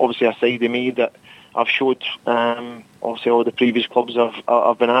 obviously a side of me that I've showed, obviously, all the previous clubs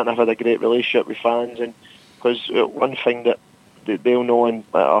I've been at, and I've had a great relationship with fans. And because one thing that they'll know, and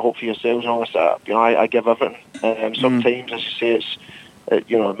I hope for yourselves and all this, I give everything. Sometimes, as you say, it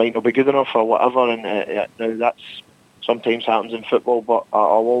might not be good enough or whatever, and now that's sometimes happens in football, but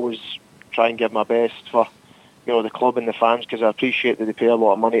I'll always try and give my best for the club and the fans, because I appreciate that they pay a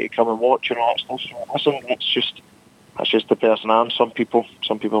lot of money to come and watch and all that stuff. So listen, that's just the person I am. Some people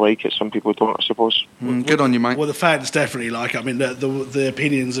like it, some people don't, I suppose. Good on you, mate. Well, the fans definitely like it. I mean, the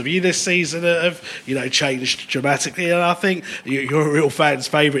opinions of you this season have changed dramatically, and I think you're a real fan's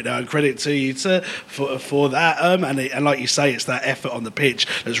favourite now. And credit to you for that. And like you say, it's that effort on the pitch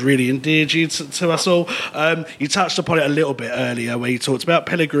that's really endeared you to us all. You touched upon it a little bit earlier, where you talked about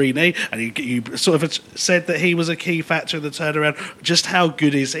Pellegrini, and you sort of said that he was a key factor in the turnaround. Just how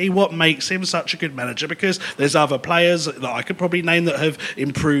good is he? What makes him such a good manager? Because there's other players that I could probably name that have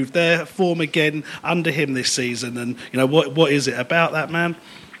improved their form again under him this season, and what is it about that man?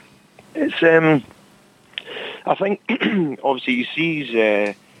 It's I think obviously he sees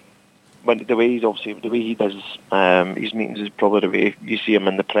the way he does his meetings is probably the way you see him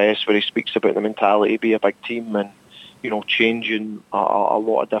in the press, where he speaks about the mentality, be a big team, and changing a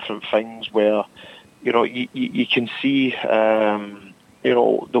lot of different things, where you can see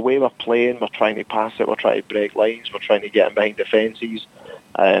the way we're playing, we're trying to pass it, we're trying to break lines, we're trying to get him behind defences.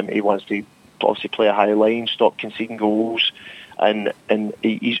 He wants to obviously play a high line, stop conceding goals, and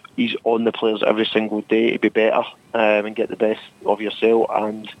he's on the players every single day to be better and get the best of yourself.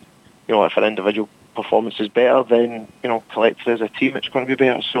 And if an individual performance is better, then collectively as a team it's going to be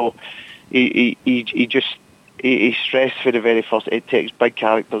better. So he stressed for the very first, it takes big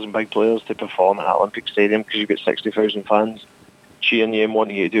characters and big players to perform at Olympic Stadium, because you've got 60,000 fans cheering you and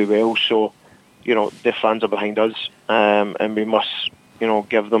wanting you to do well. So the fans are behind us, and we must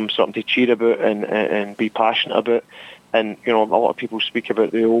give them something to cheer about and be passionate about. And a lot of people speak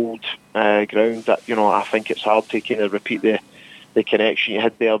about the old ground. That I think it's hard to kind of repeat the connection you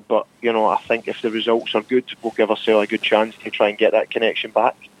had there. But I think if the results are good, we'll give ourselves a good chance to try and get that connection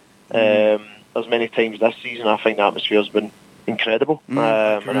back. There's many times this season I think the atmosphere's been incredible, and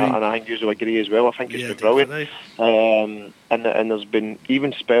I think you will agree as well. I think it's been brilliant. And there's been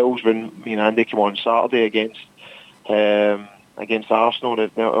even spells when me and Andy came on Saturday against Arsenal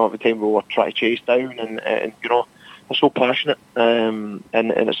at the time we were trying to chase down, and they're so passionate, and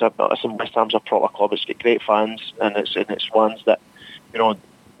it's West Ham's a proper club. It's got great fans, and it's ones that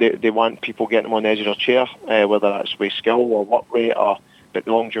they want people getting them on the edge of their chair, whether that's with skill or work rate, but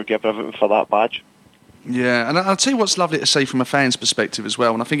the longer you give everything for that badge. Yeah, and I'll tell you what's lovely to see from a fan's perspective as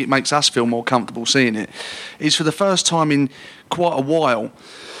well, and I think it makes us feel more comfortable seeing it, is for the first time in quite a while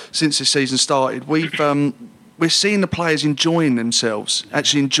since this season started, we're seeing the players enjoying themselves,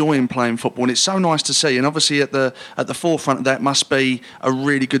 actually enjoying playing football, and it's so nice to see. And obviously at the forefront of that must be a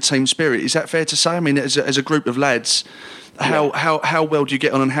really good team spirit. Is that fair to say? I mean, as a group of lads, how well do you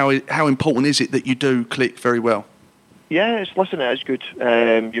get on, and how important is it that you do click very well? Yeah, it is good.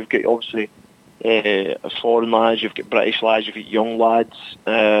 You've got obviously foreign lads, you've got British lads, you've got young lads,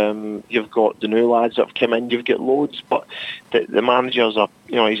 you've got the new lads that have come in, you've got loads, but the manager's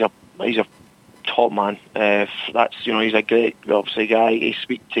he's a top man. He's a great obviously guy to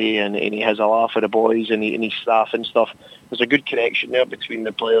speak to, and he has a laugh at the boys and his staff and stuff. There's a good connection there between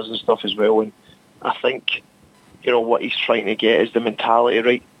the players and stuff as well, and I think what he's trying to get is the mentality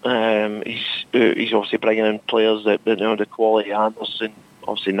right. He's obviously bringing in players that the quality, Anderson,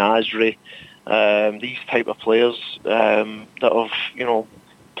 obviously Nasri, these type of players that have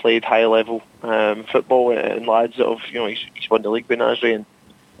played high level football, and lads that have he's won the league with Nasri,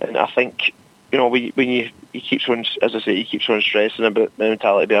 and I think when he keeps on, as I say, he keeps on stressing about the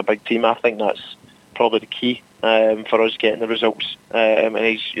mentality to be a big team. I think that's probably the key for us getting the results, and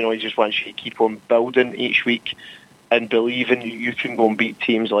he just wants you to keep on building each week and believing you can go and beat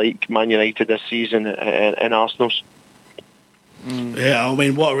teams like Man United this season and Arsenal's. Yeah, I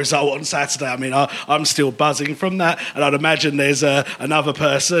mean, what a result on Saturday. I mean, I'm still buzzing from that, and I'd imagine there's another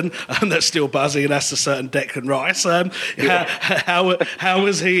person that's still buzzing, and that's a certain Declan Rice. How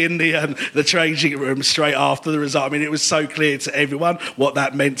was he in the changing room straight after the result? I mean, it was so clear to everyone what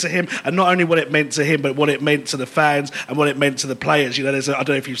that meant to him, and not only what it meant to him, but what it meant to the fans and what it meant to the players. I don't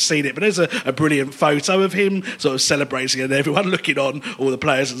know if you've seen it, but there's a brilliant photo of him sort of celebrating, and everyone looking on, all the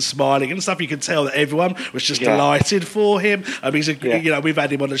players, and smiling and stuff. You could tell that everyone was just delighted for him. He's we've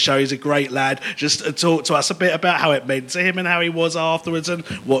had him on the show. He's a great lad. Just talk to us a bit about how it meant to him and how he was afterwards, and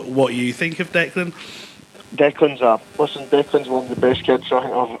what you think of Declan. Declan's one of the best kids I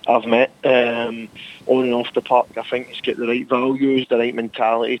think I've met on and off the park. I think he's got the right values, the right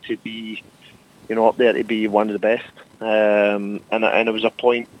mentality to be up there, to be one of the best. And there was a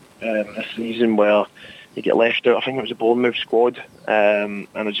point this season where he got left out. I think it was the Bournemouth squad, and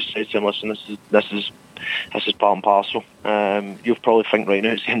I just said to him, listen, this is part and parcel. You'll probably think right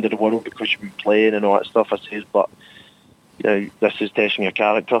now it's the end of the world because you've been playing and all that stuff. I says, but this is testing your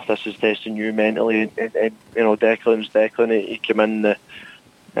character. This is testing you mentally. And Declan's Declan. He came in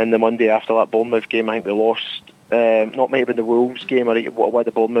the Monday after that Bournemouth game. I think they lost. Not maybe the Wolves game or what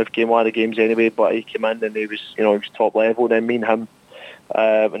the Bournemouth game, one of the games anyway. But he came in and he was top level. And then me and him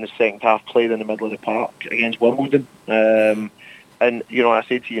in the second half played in the middle of the park against Wimbledon. And I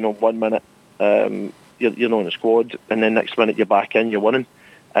said to you, 1 minute. You're not in the squad, and then next minute you're back in, you're winning,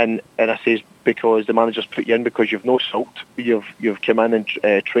 and I says because the manager's put you in because you've no sulked, you've come in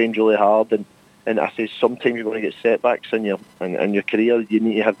and trained really hard, and I says sometimes you're going to get setbacks in your career. You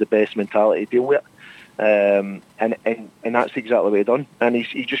need to have the best mentality to deal with it, and that's exactly what he done, and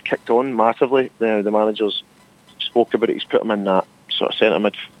he just kicked on massively. The managers spoke about it. He's put him in that sort of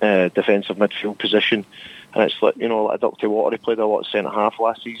centre defensive midfield position. And it's like, like Dr. Water, he played a lot of centre-half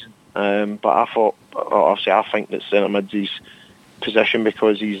last season. But I think that centre-mid's his position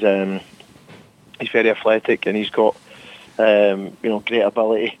because he's very athletic and he's got, great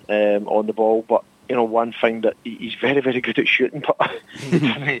ability on the ball. But, one thing that he's very, very good at shooting, but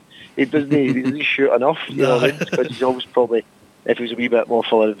he doesn't shoot enough. Because he's always probably, if he was a wee bit more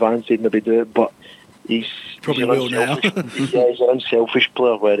full advanced, he'd maybe do it. But he's will now. He's an unselfish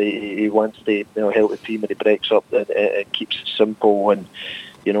player where he wants to help the team and he breaks up and keeps it simple, and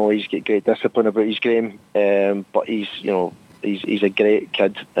he's got great discipline about his game, but he's a great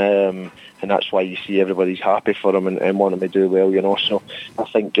kid, and that's why you see everybody's happy for him and want him to do well. So I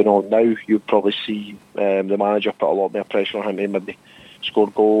think now you'd probably see the manager put a lot more pressure on him to maybe score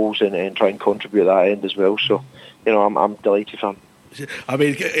goals and try and contribute at that end as well. So I'm delighted for him. I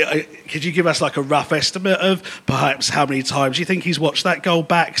mean, could you give us like a rough estimate of perhaps how many times you think he's watched that goal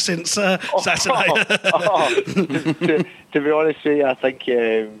back since Saturday? To be honest with you, I think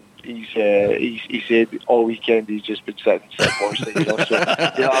he said all weekend he's just been sitting watching it. So,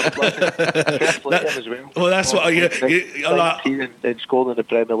 I'm looking him as well. Well, that's what I like. And scoring in the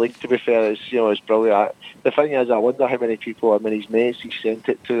Premier League, to be fair, it's brilliant. The thing is, I wonder how many people, how many his mates he sent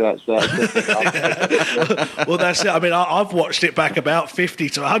it to. That's well, that's it. I mean, I've watched it back about 50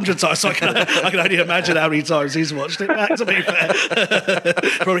 to 100 times, so I can only imagine how many times he's watched it back, to be fair.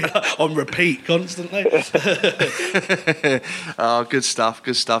 Probably on repeat constantly. Oh, good stuff.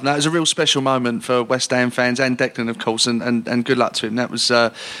 No, it was a real special moment for West Ham fans and Declan, of course, and good luck to him. That was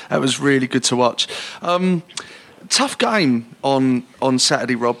really good to watch. Tough game on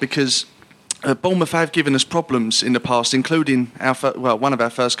Saturday, Rob, because Bournemouth have given us problems in the past, including one of our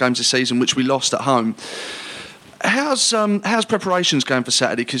first games this season, which we lost at home. How's preparations going for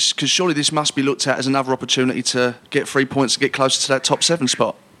Saturday? Because surely this must be looked at as another opportunity to get 3 points to get closer to that top 7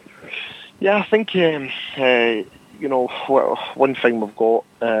 spot. Yeah, I think one thing we've got,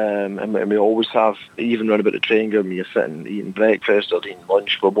 and we always have, even around about the training ground when you're sitting eating breakfast or eating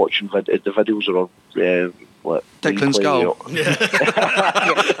lunch, we're watching the videos are Declan's goal.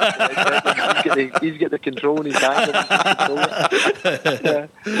 He's got the control in his hand.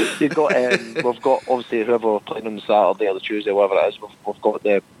 We've got obviously whoever we're playing on the Saturday or the Tuesday, whatever it is, we've got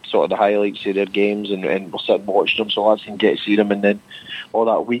the sort of the highlights of their games, and we're sitting watching them, so lads can get to see them, and then all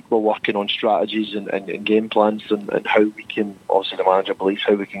that week we're working on strategies and game plans and how we can, obviously the manager believes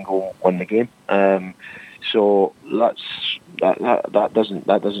how we can go win the game. So that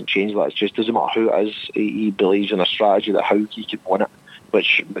doesn't change. That it just doesn't matter who it is. He believes in a strategy that how he can win it,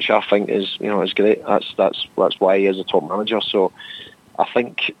 which I think is is great. That's why he is a top manager. So I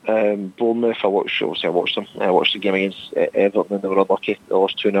think Bournemouth. I watched them. I watched the game against Everton, and they were unlucky. They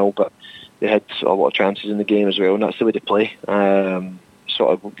lost 2-0, but they had a lot of chances in the game as well, and that's the way they play.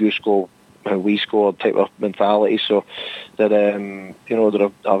 Sort of you score, how we score type of mentality. So that they're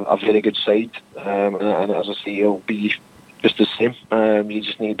a very good side, and as I say, it'll be just the same. You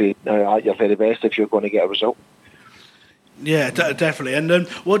just need to be at your very best if you're going to get a result. Yeah, definitely. And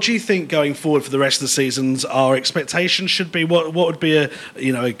what do you think going forward for the rest of the seasons? Our expectations should be what would be a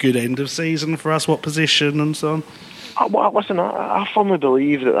good end of season for us? What position and so on? Well, listen, I firmly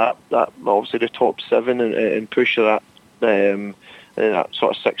believe that obviously the top 7 and push that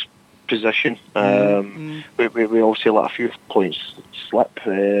sort of 6th position. We obviously let a few points slip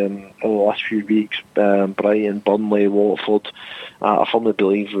in the last few weeks. Brighton, Burnley, Watford. I firmly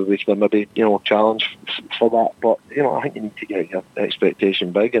believe we can maybe challenge for that. But I think you need to get your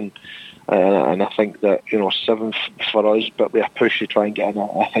expectation big, and I think that 7th for us, but with a push to try and get in.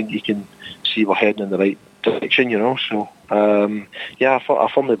 I think you can see we're heading in the right direction. So I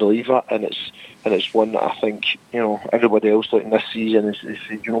firmly believe that, and it's one that I think everybody else looking this season is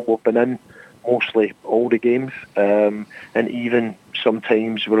we've been in mostly all the games, and even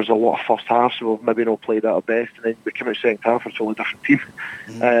sometimes there was a lot of first half, so we've maybe not played at our best, and then we came out second half, it's all a different team.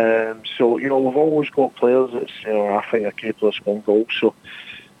 So we've always got players that's I think are capable of scoring goals. So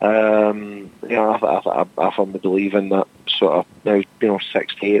I firmly believe in that sort of now 6th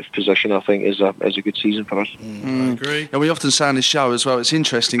to 8th position. I think is a good season for us. I agree. And we often say on this show as well, it's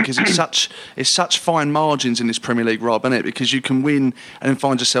interesting because it's such fine margins in this Premier League, Rob, isn't it? Because you can win and then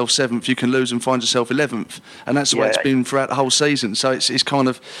find yourself 7th, you can lose and find yourself 11th, and that's the way it's been throughout the whole season. So it's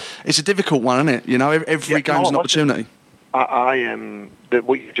a difficult one, isn't it? Every game's an opportunity.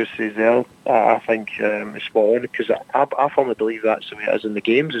 What you just said there, I think is spot on, because I firmly believe that's the way it is in the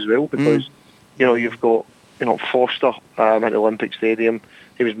games as well, because you've got Foster at the Olympic Stadium.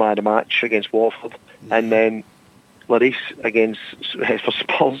 He was man of the match against Watford, and then Lloris for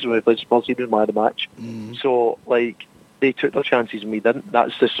Spurs, when we played Spurs, he was man of the match. So they took their chances and we didn't.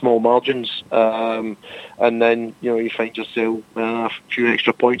 That's the small margins, and then you find yourself a few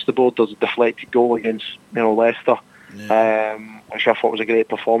extra points to the board. There's a deflected goal against Leicester. Which I thought was a great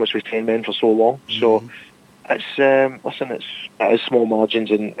performance with 10 men for so long. So it is small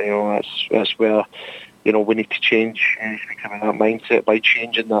margins, and that's where we need to change. Becoming that mindset by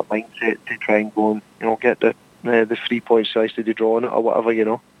changing that mindset to try and go and get the 3 points size to the draw on it or whatever.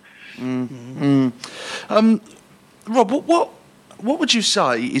 Rob, what would you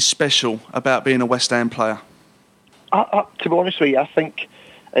say is special about being a West Ham player? To be honest with you, I think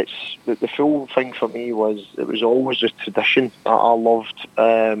it's the full thing for me was it was always just tradition. I loved,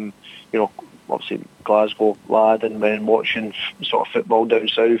 obviously Glasgow lad, and then watching sort of football down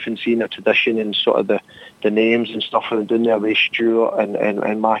south and seeing the tradition and sort of the names and stuff and doing there with Stewart and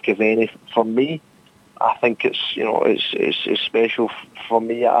McAvenny. For me, I think it's it's special for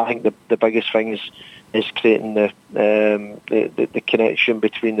me. I think the biggest thing is creating the connection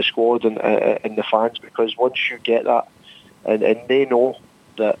between the squad and the fans, because once you get that, and they know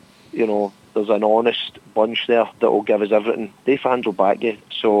that there's an honest bunch there that will give us everything, they fans will back you.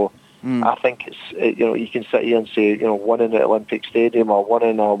 So I think it's you can sit here and say winning at Olympic Stadium or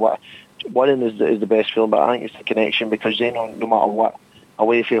winning is the best feeling, but I think it's the connection, because they know no matter what,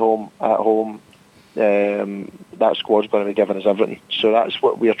 away from home, at home, that squad's going to be giving us everything. So that's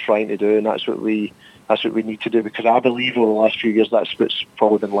what we're trying to do, and that's what we need to do, because I believe over the last few years that's what's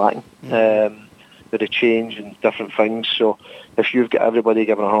probably been lacking. With the change and different things. So if you've got everybody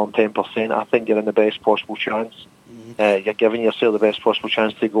giving 110%, I think you're in the best possible chance. You're giving yourself the best possible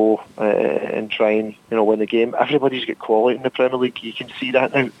chance to go and try and win the game. Everybody's got quality in the Premier League. You can see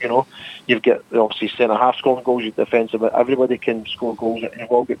that now. You've got obviously centre half scoring goals, you're defensive, but everybody can score goals.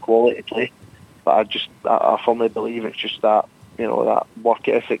 You've all got quality to play. But I firmly believe it's just that that work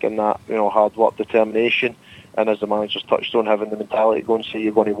ethic and that hard work, determination, and as the manager's touched on, having the mentality to go and say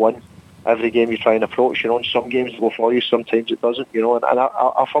you're going to win every game you try and approach. In some games it will for you, sometimes it doesn't. And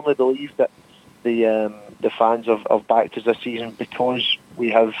I firmly believe that the fans have backed us this season, because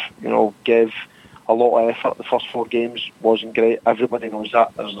we have give a lot of effort. The first 4 games wasn't great. Everybody knows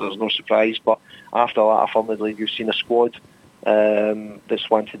that. There's no surprise. But after that, I firmly believe you've seen a squad that's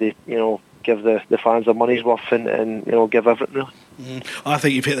wanted to give the fans their money's worth and give everything really. I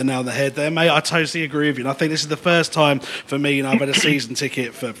think you've hit the nail on the head there, mate. I totally agree with you. And I think this is the first time for me, I've had a season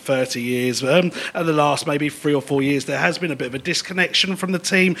ticket for 30 years, and the last maybe 3 or 4 years there has been a bit of a disconnection from the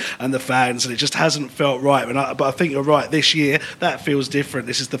team and the fans, and it just hasn't felt right. But I think you're right, this year that feels different.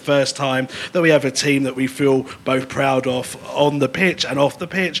 This is the first time that we have a team that we feel both proud of on the pitch and off the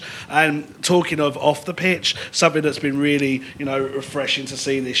pitch. And talking of off the pitch, something that's been really refreshing to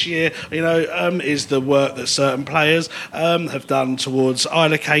see this year is the work that certain players have done towards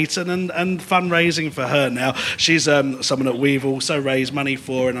Isla Caton and fundraising for her. Now she's someone that we've also raised money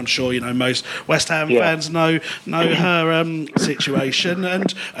for, and I'm sure most West Ham fans know her situation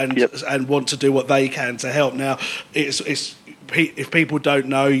and want to do what they can to help. Now it's if people don't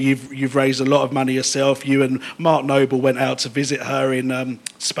know, you've raised a lot of money yourself. You and Mark Noble went out to visit her in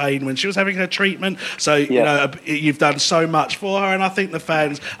Spain when she was having her treatment. So you've done so much for her, and I think the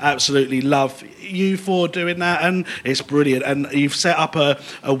fans absolutely love you for doing that, and it's brilliant. And you've set up a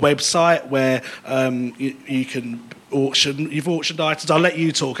website where you can auction. You've auctioned items. I'll let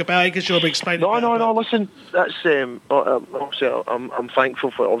you talk about it because you're explaining. No. Listen, that's obviously I'm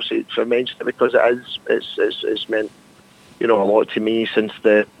thankful for mentioning it, because it's meant a lot to me since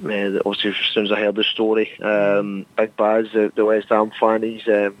obviously as soon as I heard the story. Big Baz, the West Ham fan, he's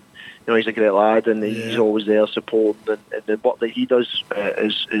a great lad, and he's always there supporting, and the work that he does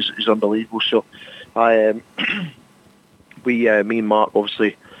is unbelievable. So me and Mark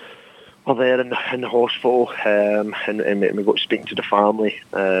obviously were there in the hospital, and we got speaking to the family,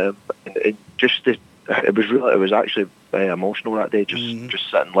 and it was actually very emotional that day, just sitting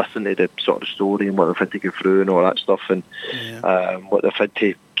and listening to the sort of story and what they've had to go through and all that stuff, and what they've had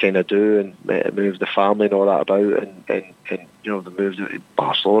to kind of do and move the family and all that about, and the move to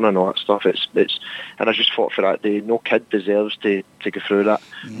Barcelona and all that stuff. It's and I just thought for that day, no kid deserves to go through that.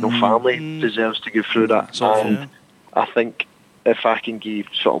 No family deserves to go through that. And I think if I can give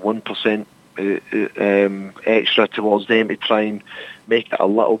sort of 1% extra towards them to try and make it a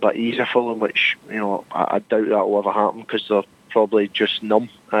little bit easier for them, which I doubt that will ever happen, because they're probably just numb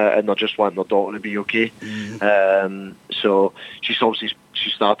and they're just wanting their daughter to be okay. So she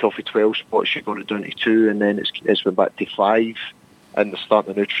started off with 12 spots, she got it down to 2, and then it's went back to 5, and they're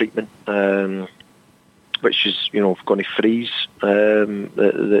starting a new treatment, which is going to freeze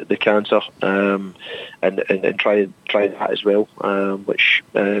the cancer, and try that as well, which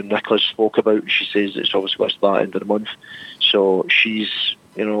Nicola spoke about. She says it's obviously going to start end of the month, so she's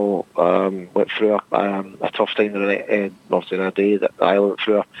went through a tough time obviously in a day that I went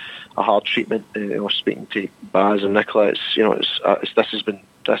through a hard treatment. Speaking to Baz and Nicola, this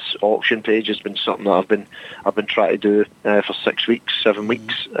auction page has been something that I've been trying to do for 7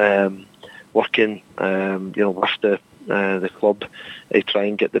 weeks, working with the club to try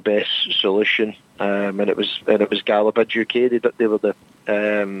and get the best solution, and it was Galabid UK. They were the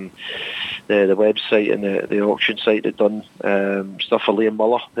website and the auction site that done stuff for Liam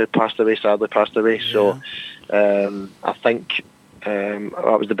Muller, who sadly passed away. So I think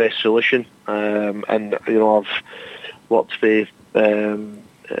that was the best solution, and I've worked with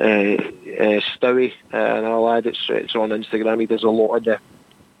Stewie, another lad. It's on Instagram. He does a lot of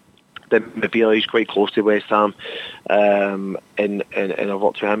Mabila. He's quite close to West Ham, and I've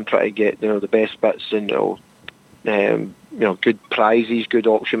worked with him trying to get the best bits and good prizes, good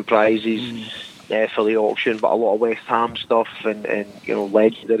auction prizes. For the auction, but a lot of West Ham stuff and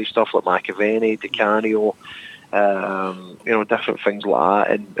legendary stuff like McAvenny, Di Canio, different things like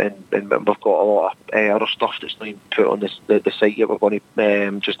that, and we've got a lot of other stuff that's not even put on the site yet. We're going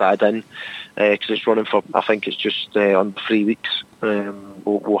to just add in because it's running for, I think it's just on 3 weeks.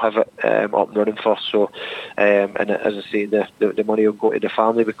 We'll have it up and running first. So, and as I say, the money will go to the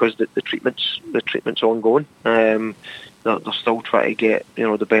family because the treatment's ongoing. They're still trying to get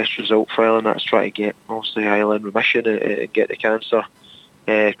the best result for Ireland. That's trying to get obviously Ireland remission and get the cancer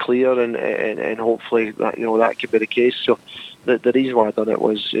clear, and hopefully that that could be the case. So the reason why I done it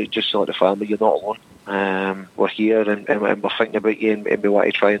was just to let the family, you're not alone. We're here and we're thinking about you, and we want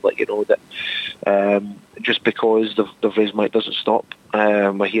to try and let you know that just because the raised money doesn't stop.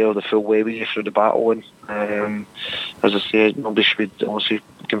 We're here the full way with you through the battle, and as I say, nobody should obviously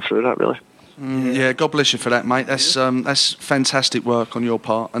come through that really. Yeah, God bless you for that, mate. That's fantastic work on your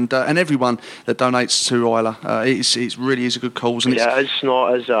part, and everyone that donates to Isla. It really is a good cause. And it's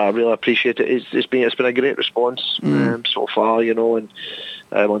not as I really appreciate it. It's been a great response so far, and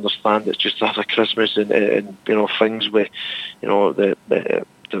I understand it's just after Christmas and things with the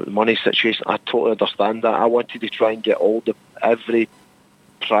money situation. I totally understand that. I wanted to try and get every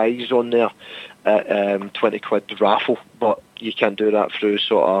prize on there at £20 raffle, but you can't do that through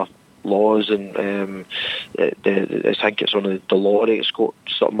sort of laws, and I think it's on the lottery, it's got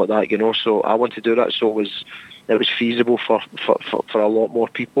something like that, so I want to do that so it was feasible for a lot more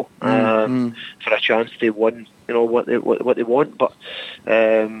people, for a chance to win what they want, but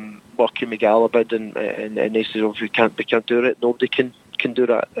working with Galabid and they said, we can't do it, nobody can do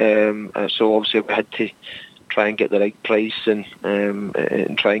that, so obviously we had to try and get the right price and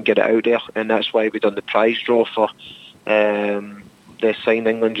try and get it out there, and that's why we done the prize draw for the signed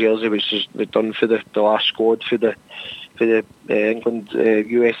England jersey, which is done for the last squad for the England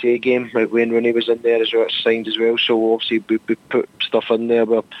USA game. Wayne Rooney was in there as well, it's signed as well. So obviously we put stuff in there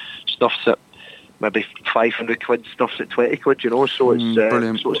where stuff's at maybe £500, stuff's at £20, So it's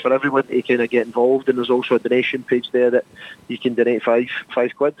brilliant. So it's for everyone to kind of get involved, and there's also a donation page there that you can donate £5.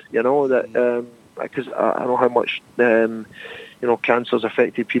 That because I know how much cancer's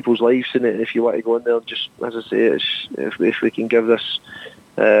affected people's lives, and if you want to go in there, just as I say, if we can give this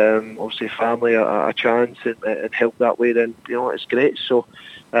obviously family a chance and help that way, then it's great. So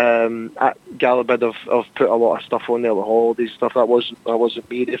at Galabid I've put a lot of stuff on there, the holidays stuff. That wasn't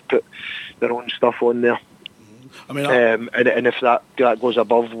me. They've put their own stuff on there. I mean, and if that goes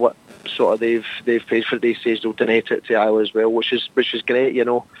above what sort of they've paid for, they say they'll donate it to Isla as well, which is great,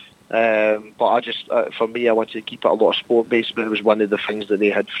 But I just, for me, I wanted to keep it a lot of sport based, but it was one of the things that they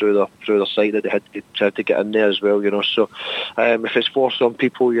had through their site that they had to get in there as well, So if it's for some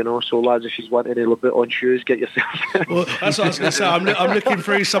people, so lads, if you want any little bit on shoes, get yourself. Well, that's what I was going to say. I'm looking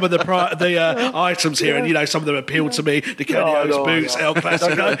through some of the items here, and some of them appeal to me. The Canio's boots, El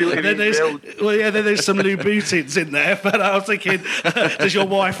Clasico. Then there's some Louboutins in there. But I was thinking, does your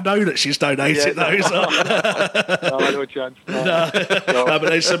wife know that she's donated those? No chance. No, but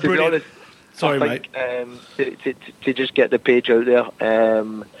there's some brilliant. Sorry, mate. To just get the page out there,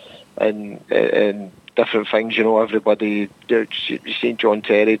 and different things, everybody. You've seen John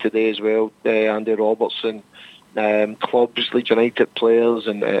Terry today as well, Andy Robertson, clubs, Leeds United players,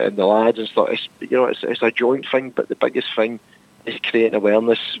 and the lads and stuff. It's a joint thing, but the biggest thing is creating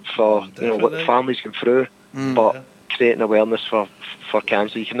awareness for what the families go through, but creating awareness for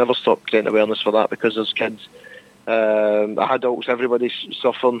cancer. You can never stop creating awareness for that because there's kids. Adults, everybody's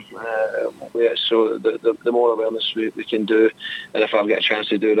suffering with it, so the more awareness we can do, and if I get a chance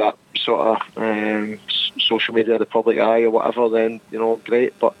to do that sort of social media, the public eye or whatever, then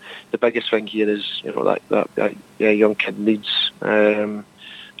great. But the biggest thing here is that young kid needs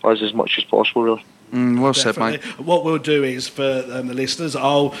us as much as possible, really. Well said, Definitely. mate. What we'll do is, for the listeners,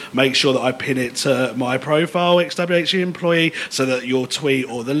 I'll make sure that I pin it to my profile, XWHE employee, so that your tweet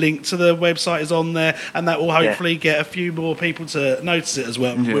or the link to the website is on there, and that will hopefully get a few more people to notice it as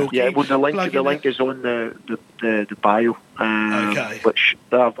well. Yeah, well, the link is on the bio, which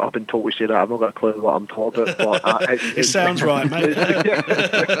I've been told to say that. I've not got a clue what I'm talking about, but it sounds right, mate.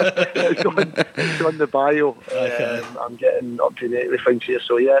 it's on the bio. Okay. I'm getting up to date with things here,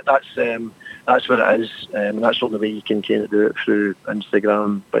 so that's what it is, and that's the only way you can kind of do it through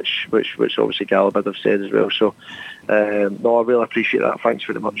Instagram, which obviously Galabid have said as well. So, no, I really appreciate that. Thanks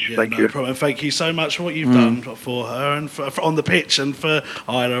very much. Thank you. Problem. Thank you so much for what you've done for her and for on the pitch and for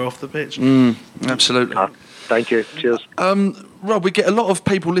Isla off the pitch. Absolutely. Thank you. Cheers. Rob, we get a lot of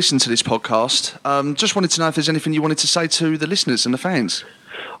people listening to this podcast. Just wanted to know if there's anything you wanted to say to the listeners and the fans.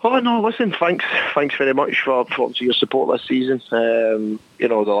 Oh no! Listen, thanks very much for your support this season. The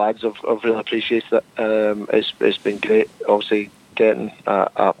lads have really appreciated it. It's been great. Obviously, getting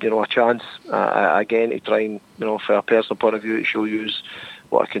a chance again to try and for a personal point of view to show you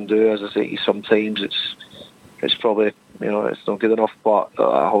what I can do. As I say, sometimes it's probably it's not good enough, but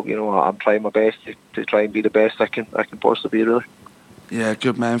I hope I'm trying my best to try and be the best I can possibly be. Really. Yeah,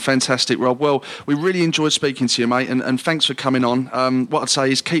 good man. Fantastic, Rob. Well, we really enjoyed speaking to you, mate, and thanks for coming on. What I'd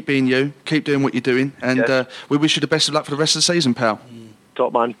say is keep being you, keep doing what you're doing, and yes. We wish you the best of luck for the rest of the season, pal.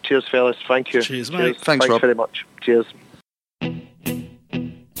 Top man. Cheers, fellas. Thank you. Cheers, mate. Thanks, Rob. Very much. Cheers.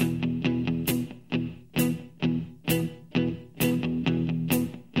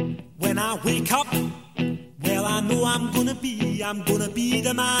 When I wake up, well, I know I'm gonna be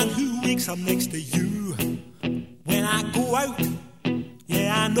the man who wakes up next to you. When I go out,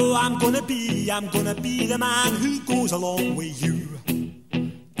 yeah, I know I'm gonna be the man who goes along with you.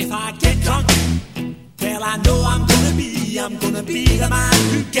 If I get drunk, well, I know I'm gonna be the man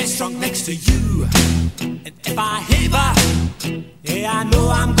who gets drunk next to you. And if I haver, yeah, I know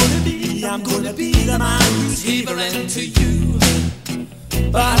I'm gonna be the man who's havering to you.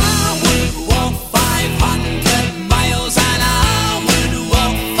 But I would walk 500 miles and I would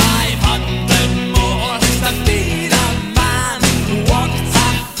walk 500 more just to be the man who walked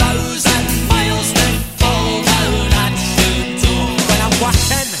 1,000 miles to fall down at your door. When I'm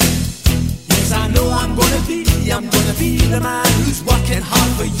working, yes, I know I'm gonna be the man who's working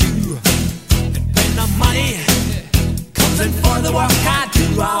hard for you. And when the money comes in for the work I do,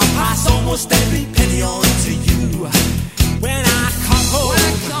 I'll pass almost every penny on to you. When I come home,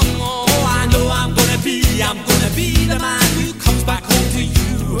 oh, I know I'm gonna be the man who comes back home to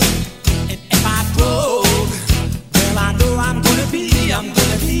you. And if I broke, well, I know I'm gonna be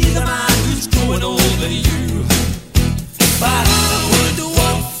the man who's going over you. But I would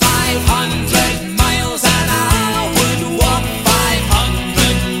walk 500 miles and I would walk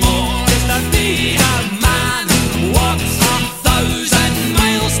 500 more just to be a man who walks 1,000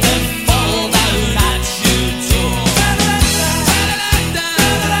 miles to fall down at your door.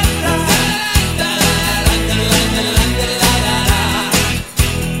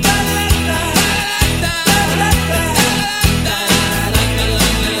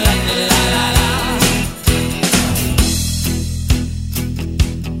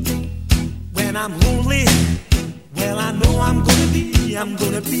 When I'm lonely, well, I know I'm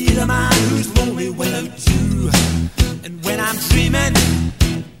gonna be the man who's lonely without you. And when I'm dreaming,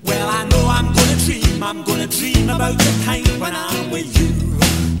 well, I know I'm gonna dream about the time when I'm with you.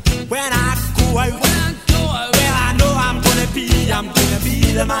 When I go out, well, I know I'm gonna be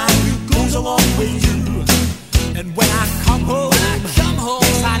the man who goes along with you. And when I come home,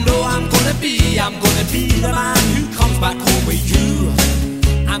 yes, I know I'm gonna be the man who comes back home with you.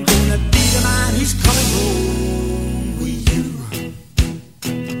 I'm gonna be the man who's coming home with you.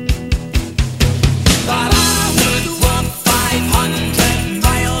 But I would walk 500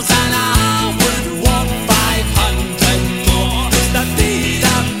 miles and I would walk 500 more just to be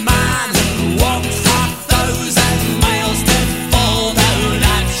the man who walks 1,000 miles to fall down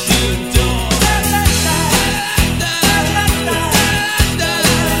at your door.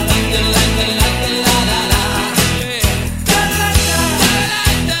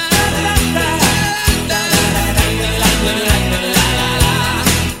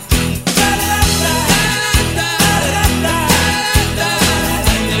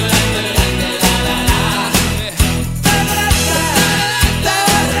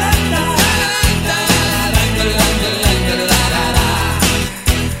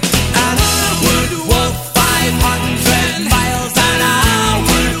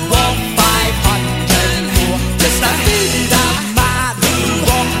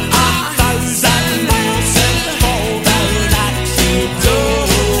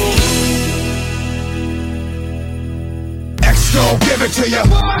 Give it to you.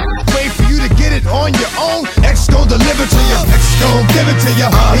 Wait for you to get it on your own. X gon' deliver to you. X gon' give it to you.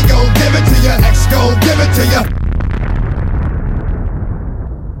 He gon' give it to you. X gon' give it to you.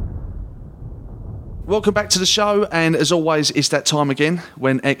 Welcome back to the show, and as always, it's that time again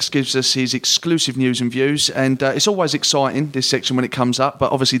when X gives us his exclusive news and views, and it's always exciting, this section, when it comes up,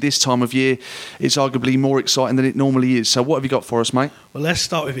 but obviously this time of year it's arguably more exciting than it normally is. So what have you got for us, mate? Well, let's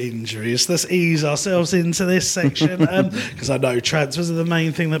start with injuries. Let's ease ourselves into this section because I know transfers are the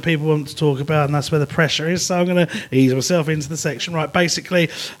main thing that people want to talk about, and that's where the pressure is. So I'm going to ease myself into the section. Right, basically,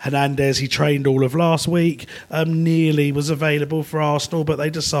 Hernandez, he trained all of last week, nearly was available for Arsenal, but they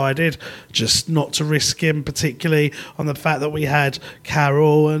decided just not to risk risk him, particularly on the fact that we had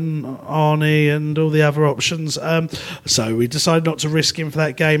Carroll and Arnie and all the other options. So we decided not to risk him for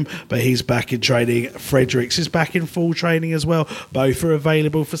that game, but he's back in training. Fredericks is back in full training as well. Both are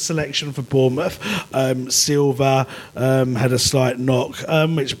available for selection for Bournemouth. Silva had a slight knock,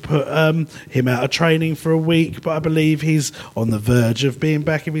 which put him out of training for a week, but I believe he's on the verge of being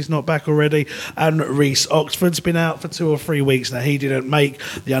back if he's not back already. And Reece Oxford's been out for 2 or 3 weeks now. He didn't make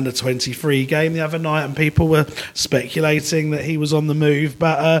the under-23 game the other night, and people were speculating that he was on the move,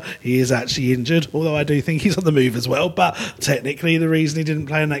 but he is actually injured, although I do think he's on the move as well. But technically the reason he didn't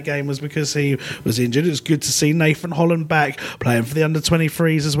play in that game was because he was injured. It was good to see Nathan Holland back playing for the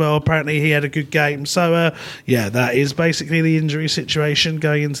under-23s as well. Apparently he had a good game. So that is basically the injury situation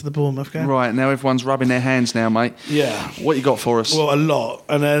going into the Bournemouth game. Right, now everyone's rubbing their hands now, mate. Yeah. What you got for us? Well, a lot.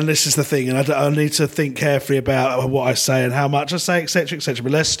 And this is the thing, and I need to think carefully about what I say and how much I say, etc., etc.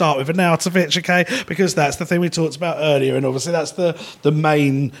 But let's start with Arnautovic, okay? Because that's the thing we talked about earlier, and obviously that's the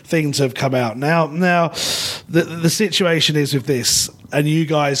main thing to have come out. Now, the situation is with this, and you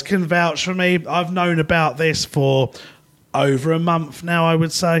guys can vouch for me, I've known about this for over a month now, I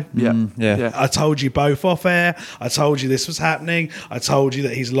would say. Yeah. I told you both off air. I told you this was happening. I told you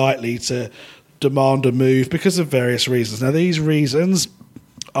that he's likely to demand a move because of various reasons. Now, these reasons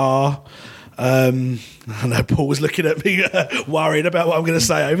are... I know Paul was looking at me worried about what I'm going to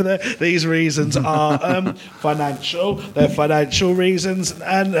say over there. These reasons are financial. They're financial reasons,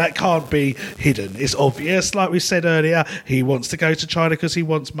 and that can't be hidden. It's obvious. Like we said earlier, he wants to go to China because he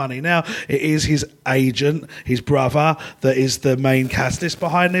wants money. Now, it is his agent, his brother, that is the main catalyst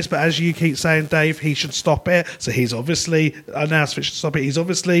behind this. But as you keep saying, Dave, he should stop it. So he's obviously announced he should stop it. He's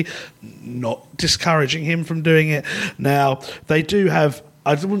obviously not discouraging him from doing it. Now, they do have,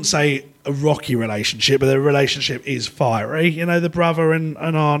 I wouldn't say a rocky relationship, but their relationship is fiery, the brother and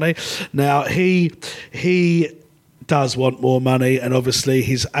Arnie. Now, he does want more money, and obviously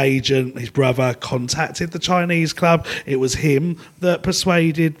his agent, his brother, contacted the Chinese club. It was him that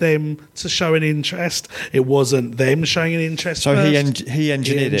persuaded them to show an interest. It wasn't them showing an interest. So first. he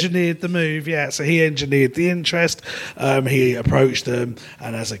engineered the move, yeah. So he engineered the interest. He approached them,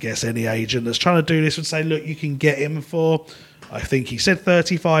 and as I guess any agent that's trying to do this would say, look, you can get him for, I think he said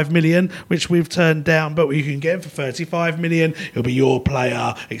 35 million, which we've turned down, but you can get him for 35 million. He'll be your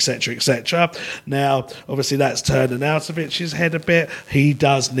player, etc., etc. Now, obviously, that's turned Arnautovic's head a bit. He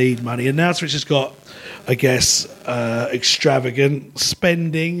does need money. And Arnautovic has got, I guess, extravagant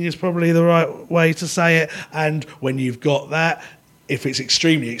spending is probably the right way to say it. And when you've got that, if it's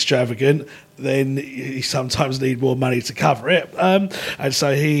extremely extravagant, then you sometimes need more money to cover it. And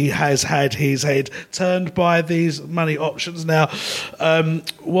so he has had his head turned by these money options. Now,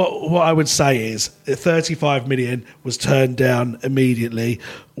 what I would say is 35 million was turned down immediately.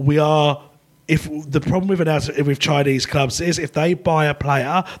 If the problem with Chinese clubs is if they buy a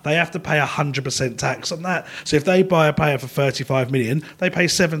player, they have to pay 100% tax on that. So if they buy a player for 35 million, they pay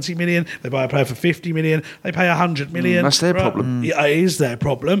 70 million. They buy a player for 50 million, they pay 100 million. That's their problem. Yeah, it is their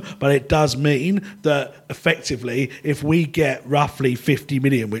problem, but it does mean that effectively, if we get roughly 50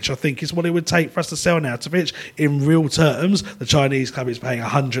 million, which I think is what it would take for us to sell Arnautovic, in real terms, the Chinese club is paying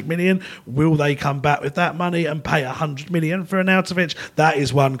 100 million. Will they come back with that money and pay 100 million for Arnautovic? That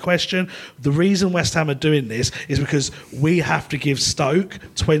is one question. The reason West Ham are doing this is because we have to give Stoke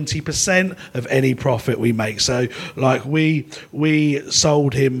 20% of any profit we make. So, like, we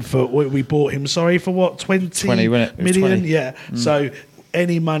sold him for, we bought him, for what, 20 million? 20. Yeah. So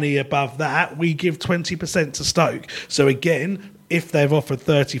any money above that, we give 20% to Stoke. So again, if they've offered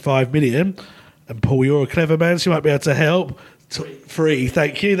 35 million, and Paul, you're a clever man, so you might be able to help. 3,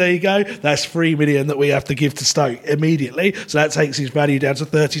 thank you. There you go. That's 3 million that we have to give to Stoke immediately. So that takes his value down to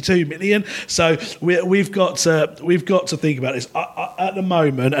 32 million. So we've got to think about this. At the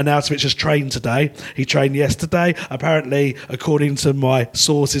moment, Arnautovic has trained today. He trained yesterday. Apparently, according to my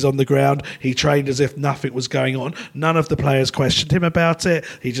sources on the ground, he trained as if nothing was going on. None of the players questioned him about it.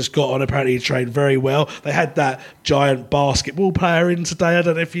 He just got on. Apparently, he trained very well. They had that giant basketball player in today. I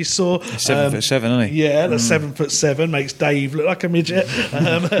don't know if you saw. 7'7", isn't he? Yeah, the 7'7" makes Dave look like a midget,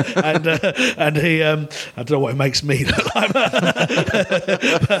 and he I don't know what it makes me look like,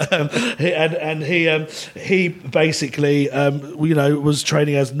 and he basically was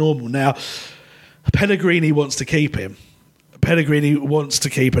training as normal. Now Pellegrini wants to keep him. Pellegrini wants to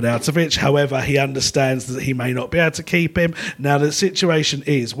keep Arnautovic. However, he understands that he may not be able to keep him. Now the situation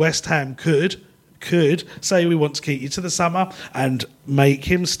is West Ham could say we want to keep you to the summer and make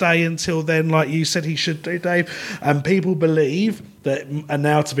him stay until then, like you said he should do, Dave. And people believe that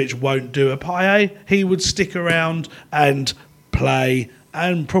Arnautovic won't do a Payet. He would stick around and play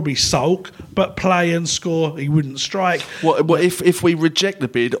and probably sulk, but play and score. He wouldn't strike. What if we reject the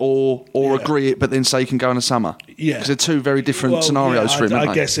bid or agree it, but then say he can go in the summer? Yeah, because they're two very different scenarios for him.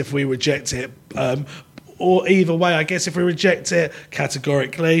 I guess if we reject it. Or either way, I guess if we reject it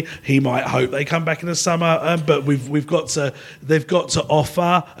categorically, he might hope they come back in the summer. But they've got to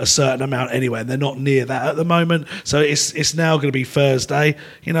offer a certain amount anyway, and they're not near that at the moment. So it's now going to be Thursday.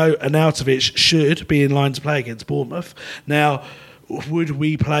 Arnautovic should be in line to play against Bournemouth. Now, would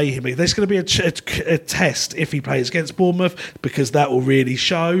we play him? There's going to be a test if he plays against Bournemouth, because that will really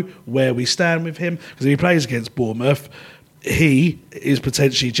show where we stand with him. Because if he plays against Bournemouth, he is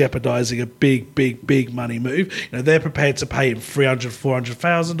potentially jeopardising a big money move. They're prepared to pay him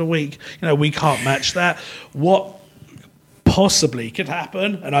 300,000-400,000 a week. We can't match that. What possibly could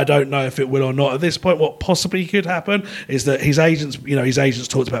happen, and I don't know if it will or not at this point, what possibly could happen is that his agents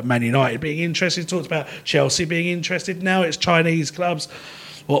talked about Man United being interested, talked about Chelsea being interested. Now it's Chinese clubs.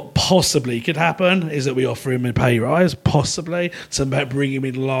 What possibly could happen is that we offer him a pay rise, possibly, to bring him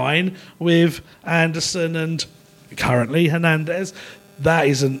in line with Anderson and currently Hernandez. That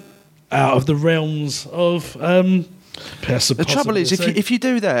isn't out of the realms of the trouble is, if you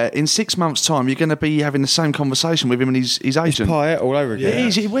do that in 6 months' time, you're going to be having the same conversation with him and his agent. Pie it all over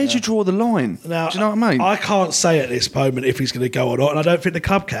again. Yeah. Where do you draw the line? Now, do you know what I mean? I can't say at this moment if he's going to go or not, and I don't think the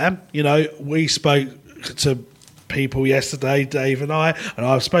club can. We spoke to people yesterday, Dave and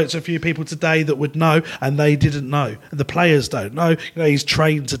I've spoken to a few people today that would know, and they didn't know, and the players don't know. He's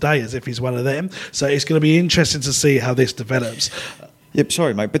trained today as if he's one of them, so it's going to be interesting to see how this develops. Yep,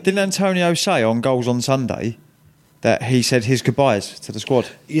 sorry mate, but didn't Antonio say on Goals on Sunday that he said his goodbyes to the squad?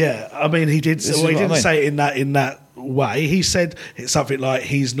 Yeah, I mean he did. Well, he didn't say it in that way. He said it's something like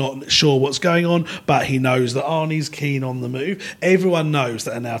he's not sure what's going on, but he knows that Arnie's keen on the move. Everyone knows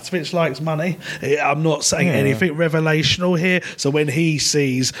that Arnautovic likes money. I'm not saying anything revelational here. So when he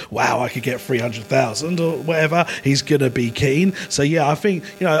sees, wow, I could get 300,000 or whatever, he's gonna be keen. So yeah, I think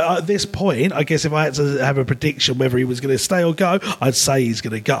at this point, I guess if I had to have a prediction whether he was going to stay or go, I'd say he's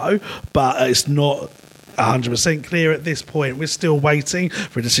going to go, but it's not 100% clear at this point. We're still waiting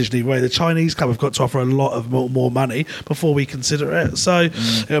for a decision either way. The Chinese club have got to offer a lot of more money before we consider it. So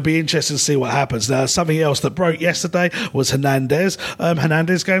it'll be interesting to see what happens. Now, something else that broke yesterday was Hernandez.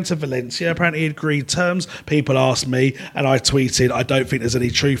 Hernandez going to Valencia. Apparently he agreed terms. People asked me, and I tweeted, I don't think there's any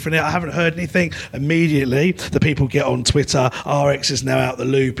truth in it. I haven't heard anything. Immediately, the people get on Twitter, RX is now out the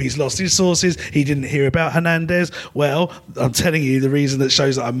loop. He's lost his sources. He didn't hear about Hernandez. Well, I'm telling you, the reason that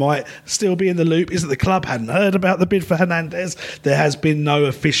shows that I might still be in the loop is that the club hadn't heard about the bid for Hernandez. There has been no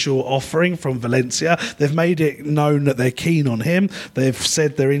official offering from Valencia. They've made it known that they're keen on him. They've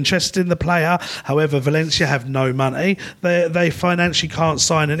said they're interested in the player. However, Valencia have no money. They financially can't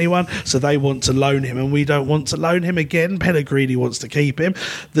sign anyone, so they want to loan him, and we don't want to loan him again. Pellegrini wants to keep him.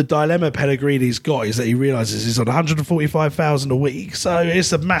 The dilemma Pellegrini's got is that he realises he's on 145,000 a week, so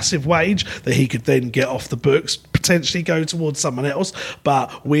it's a massive wage that he could then get off the books, potentially go towards someone else.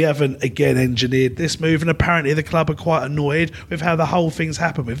 But we haven't again engineered this move, and apparently the club are quite annoyed with how the whole thing's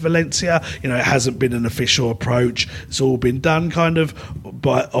happened with Valencia. It hasn't been an official approach. It's all been done kind of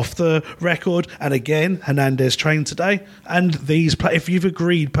off the record. And again, Hernandez trained today, and if you've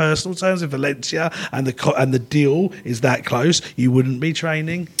agreed personal terms with Valencia and the deal is that close, you wouldn't be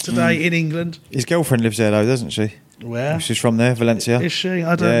training today in England. His girlfriend lives there though, doesn't she? Where? She's from there, Valencia. Is she?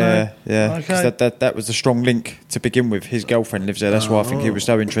 I don't know. Yeah. Okay. That was the strong link to begin with. His girlfriend lives there. That's why I think he was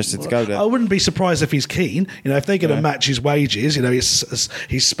so interested to go there. I wouldn't be surprised if he's keen. If they're going to match his wages,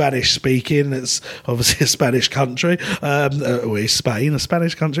 he's Spanish speaking. It's obviously a Spanish country. He's Spain. A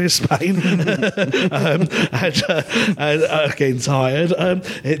Spanish country is Spain. and getting tired.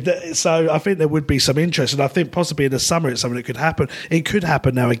 So I think there would be some interest, and I think possibly in the summer it's something that could happen. It could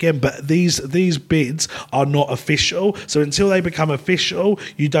happen now again, but these bids are not official. So until they become official,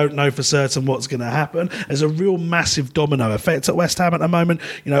 you don't know for certain what's going to happen. There's a real massive domino effect at West Ham at the moment.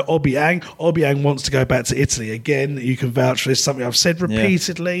 Obiang wants to go back to Italy. Again, you can vouch for this, something I've said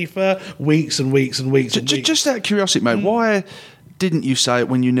repeatedly for weeks and weeks and weeks. Just out of curiosity, mate, why didn't you say it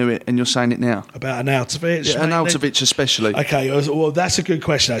when you knew it and you're saying it now? About Arnautovic? Yeah, Arnautovic especially. Okay, well, that's a good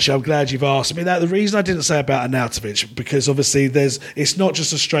question, actually. I'm glad you've asked me that. The reason I didn't say about Arnautovic, because obviously it's not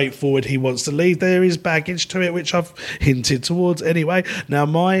just a straightforward he wants to leave. There is baggage to it, which I've hinted towards anyway. Now,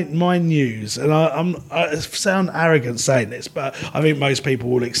 my news, and I sound arrogant saying this, but I think most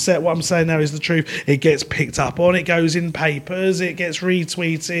people will accept what I'm saying now is the truth. It gets picked up on, it goes in papers, it gets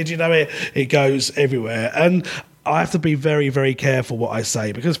retweeted, it goes everywhere. And I have to be very, very careful what I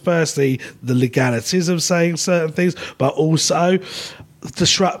say, because firstly, the legalities of saying certain things, but also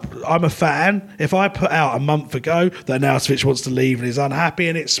I'm a fan. If I put out a month ago that Arnautovic wants to leave and is unhappy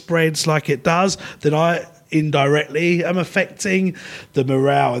and it spreads like it does, then I indirectly am affecting the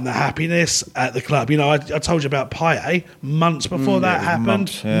morale and the happiness at the club. You know, I told you about Payet months before that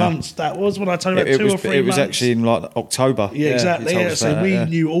happened. Months that was when I told you about 2 or 3 months. It was actually in like October. Yeah, exactly. Yeah. So we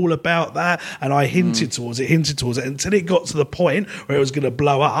knew all about that, and I hinted towards it until it got to the point where it was going to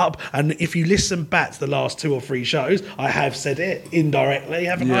blow up. And if you listen back to the last 2 or 3 shows, I have said it indirectly,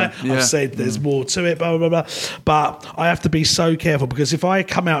 haven't I? Yeah. I've said there's more to it, blah, blah, blah. But I have to be so careful, because if I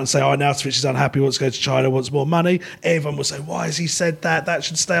come out and say, Arnautovic is unhappy, wants to go to China, wants more money, everyone will say, why has he said that? That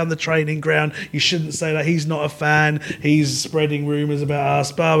should stay on the training ground. You shouldn't say that. He's not a fan. He's spreading rumours about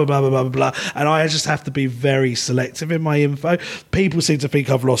us, blah, blah, blah, blah, blah, blah. And I just have to be very selective in my info. People seem to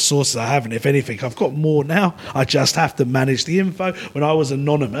think I've lost sources. I haven't. If anything, I've got more now. I just have to manage the info. When I was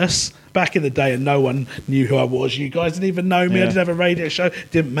anonymous back in the day and no one knew who I was, you guys didn't even know me. I didn't have a radio show.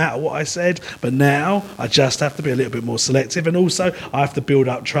 It didn't matter what I said. But now I just have to be a little bit more selective, and also I have to build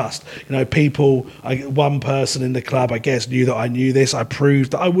up trust. You know, one person in the club, I guess, knew that I knew this. I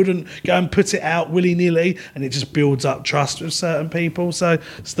proved that I wouldn't go and put it out willy-nilly, and it just builds up trust with certain people. So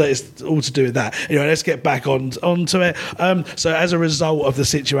it's all to do with that. Anyway, let's get back onto it. So as a result of the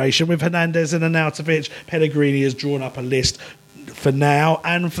situation with Hernandez and Arnautovic, Pellegrini has drawn up a list for now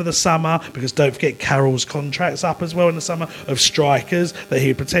and for the summer, because don't forget Carroll's contract's up as well in the summer, of strikers that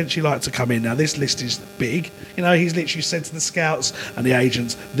he'd potentially like to come in. Now this list is big. You know, he's literally said to the scouts and the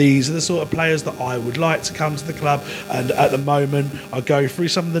agents, these are the sort of players that I would like to come to the club, and at the moment I'll go through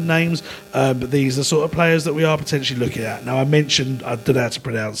some of the names, but these are the sort of players that we are potentially looking at. Now I mentioned, I don't know how to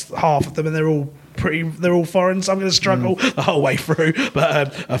pronounce half of them, and they're all foreign, so I'm going to struggle the whole way through.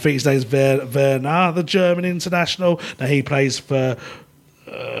 But I think his name's Werner, the German international. Now he plays for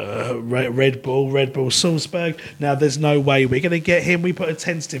Red Bull Salzburg. Now there's no way we're going to get him. We put a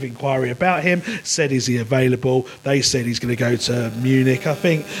tentative inquiry about him, said is he available. They said he's going to go to Munich, I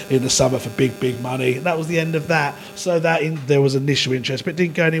think, in the summer for big money. That was the end of that. So there was initial interest, but it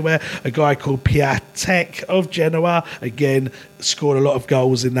didn't go anywhere. A guy called Piatek of Genoa, again, scored a lot of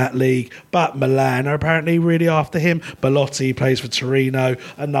goals in that league, but Milan are apparently really after him. Belotti plays for Torino.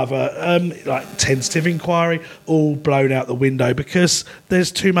 Another tentative inquiry, all blown out the window because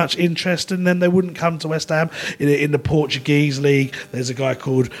there's too much interest, and then they wouldn't come to West Ham. In the Portuguese league, there's a guy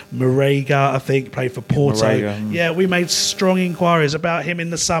called Marega, I think, played for Porto. Marega. Yeah, we made strong inquiries about him in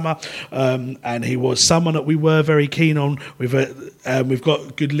the summer, and he was someone that we were very keen on. We've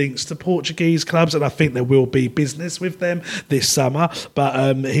got good links to Portuguese clubs, and I think there will be business with them this summer.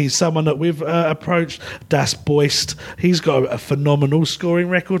 But he's someone that we've approached. Das Boist, he's got a phenomenal scoring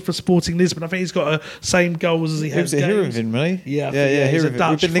record for Sporting Lisbon. I think he's got the same goals as he has games. Heerenveen, really? Yeah. He's a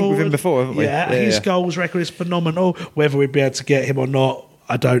Dutch We've been linked with him before, haven't we? Yeah, his goals record is phenomenal. Whether we'd be able to get him or not,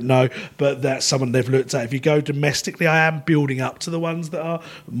 I don't know, but that's someone they've looked at. If you go domestically, I am building up to the ones that are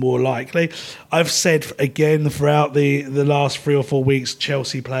more likely. I've said again throughout the last 3 or 4 weeks,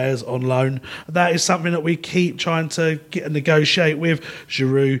 Chelsea players on loan. That is something that we keep trying to negotiate with.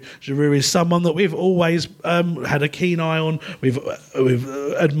 Giroud is someone that we've always had a keen eye on. We've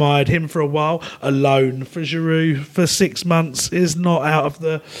admired him for a while. A loan for Giroud for 6 months is not out of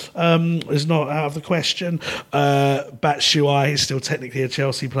the question. Batshuayi is still technically a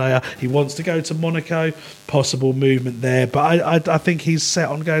Chelsea player. He wants to go to Monaco. Possible movement there, but I think he's set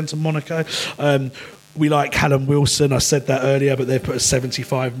on going to Monaco. We like Callum Wilson. I said that earlier, but they've put a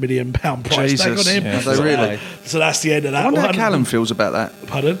 £75 million price tag on him. Yeah, really? So that's the end of that. I wonder how Callum feels about that.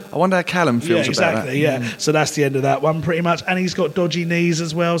 Pardon? I wonder how Callum feels about that. Yeah, so that's the end of that one, pretty much. And he's got dodgy knees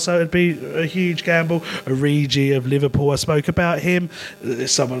as well, so it'd be a huge gamble. Origi of Liverpool, I spoke about him.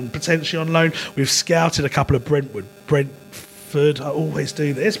 There's someone potentially on loan. We've scouted a couple of Brentford. I always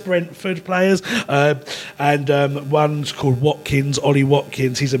do this. Brentford players, and one's called Watkins, Ollie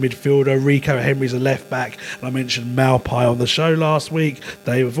Watkins. He's a midfielder. Rico Henry's a left back, and I mentioned Malpai on the show last week.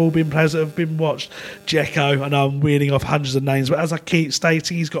 They have all been players that have been watched. Dzeko, I know I'm wheeling off hundreds of names, but as I keep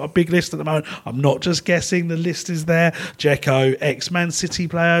stating, he's got a big list at the moment. I'm not just guessing; the list is there. Dzeko, ex-Man City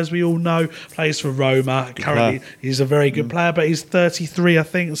player, as we all know, plays for Roma. Currently, he's a very good player, but he's 33, I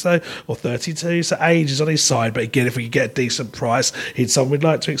think, or 32. So age is on his side. But again, if we could get a decent price, he's someone we'd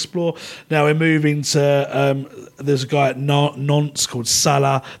like to explore. Now we're moving to there's a guy at Nantes called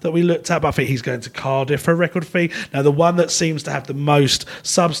Salah that we looked at, but I think he's going to Cardiff for a record fee. Now the one that seems to have the most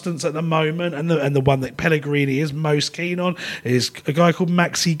substance at the moment, and the one that Pellegrini is most keen on, is a guy called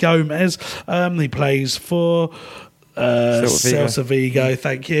Maxi Gomez. He plays for Celta Vigo,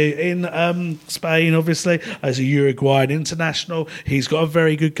 thank you. In Spain, obviously, as a Uruguayan international, he's got a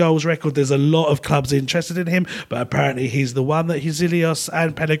very good goals record. There's a lot of clubs interested in him, but apparently he's the one that Hizilios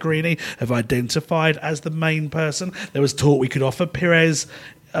and Pellegrini have identified as the main person. There was talk we could offer Pires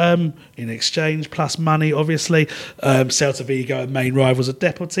in exchange, plus money, obviously. Celta Vigo, main rivals at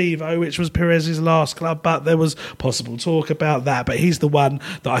Deportivo, which was Pires' last club, but there was possible talk about that. But he's the one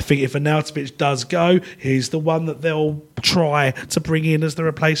that I think if Arnautovic does go, he's the one that they'll try to bring in as the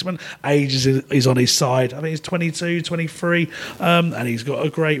replacement. Age is on his side. I think he's 22, 23, and he's got a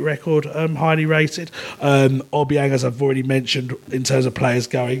great record, highly rated. Obiang, as I've already mentioned, in terms of players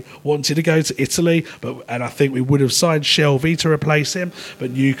going, wanted to go to Italy, and I think we would have signed Shelvey to replace him,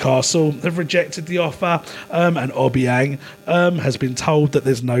 but Newcastle have rejected the offer, and Obiang has been told that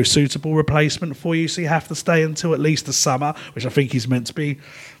there's no suitable replacement for you, so you have to stay until at least the summer, which I think he's meant to be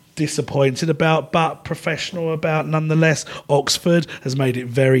disappointed about, but professional about nonetheless. Oxford has made it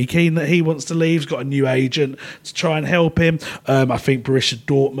very keen that he wants to leave. He's got a new agent to try and help him. I think Borussia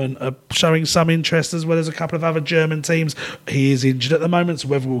Dortmund are showing some interest, as well as a couple of other German teams. He is injured at the moment, so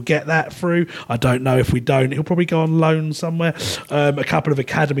whether we'll get that through, I don't know. If we don't, he'll probably go on loan somewhere. A couple of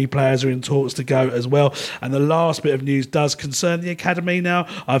academy players are in talks to go as well. And the last bit of news does concern the academy now.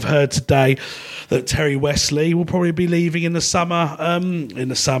 I've heard today that Terry Wesley will probably be leaving in the summer.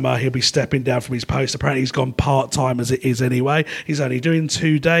 He'll be stepping down from his post. Apparently he's gone part-time as it is anyway. He's only doing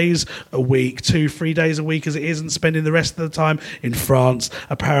 2 days a week, 2-3 days a week as it is, and spending the rest of the time in France.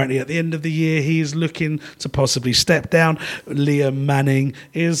 Apparently at the end of the year he is looking to possibly step down. Liam Manning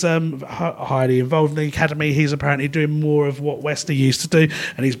is highly involved in the academy. He's apparently doing more of what Wesley used to do,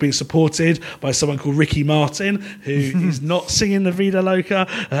 and he's been supported by someone called Ricky Martin, who is not singing the Vida Loca.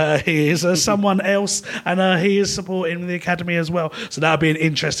 He is someone else, and he is supporting the academy as well. So that'll be an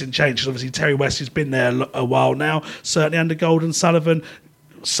interesting change, because obviously Terry Wesley's been there a while now, certainly under Golden Sullivan.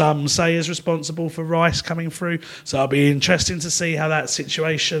 Some say is responsible for Rice coming through, so it'll be interesting to see how that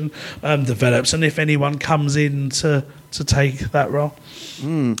situation develops, and if anyone comes in to take that role.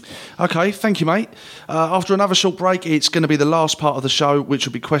 Okay, thank you, mate. After another short break, it's going to be the last part of the show, which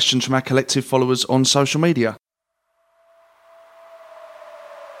will be questions from our collective followers on social media.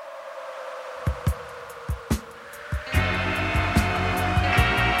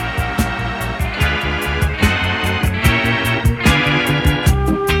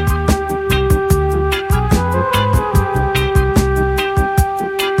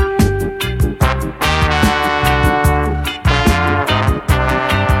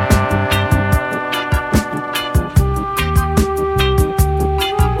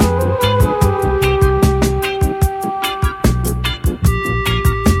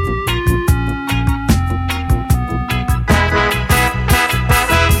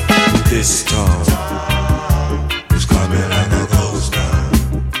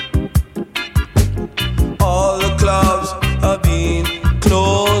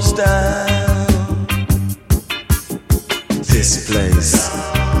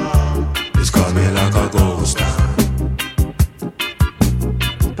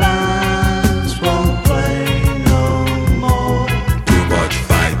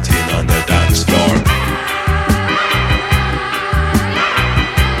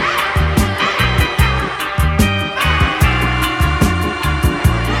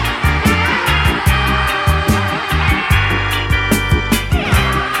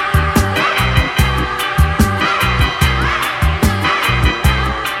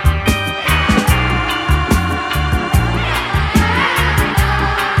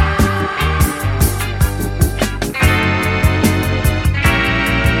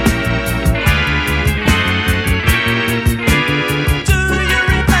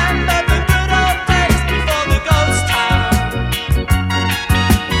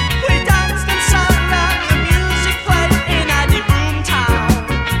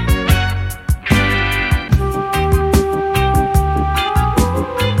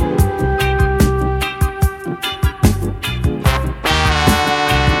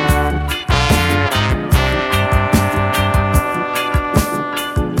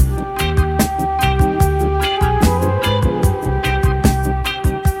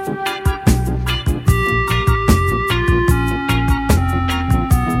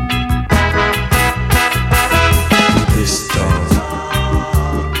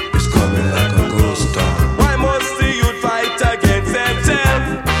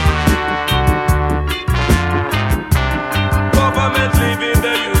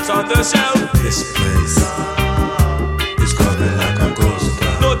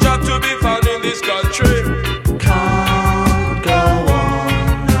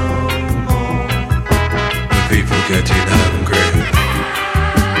 Getting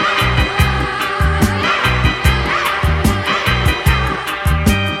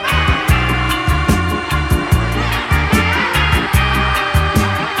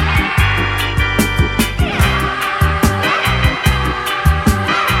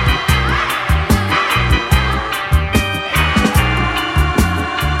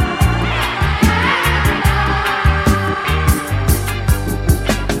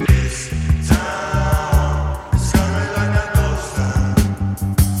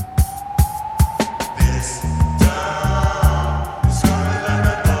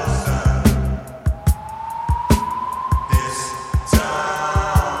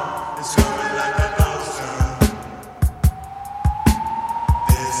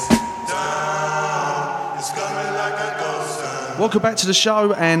Welcome back to the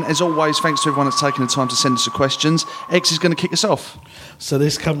show, and as always, thanks to everyone that's taken the time to send us the questions. X is going to kick us off. So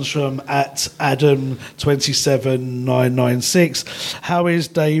this comes from @Adam27996. How is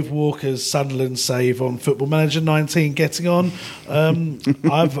Dave Walker's Sunderland save on Football Manager 19 getting on?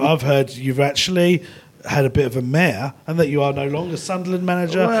 I've heard you've actually had a bit of a mare and that you are no longer Sunderland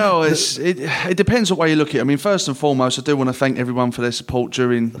manager. Well, it depends what way you look at it. I mean, first and foremost, I do want to thank everyone for their support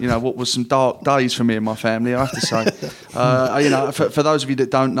during, what was some dark days for me and my family, I have to say. For those of you that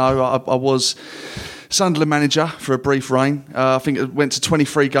don't know, I was Sunderland manager for a brief reign. I think it went to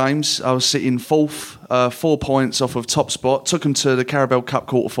 23 games. I was sitting fourth, 4 points off of top spot. Took them to the Carabao Cup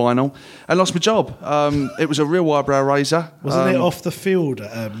quarter final and lost my job. It was a real eyebrow raiser. Wasn't it off the field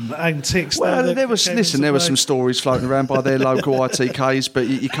antics? Well, there were some stories floating around by their local ITKs, but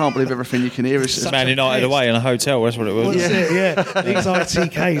you can't believe everything you can hear. It's Man United away in a hotel. That's what it was. These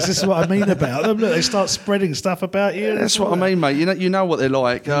ITKs. This is what I mean about them. Look, they start spreading stuff about you. That's what I mean, mate. You know what they're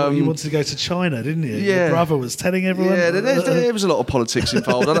like. You wanted to go to China, didn't you? Yeah. Your brother was telling everyone. Yeah, there was a lot of politics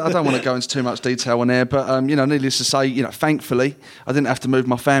involved. I don't want to go into too much detail on there, but needless to say, thankfully, I didn't have to move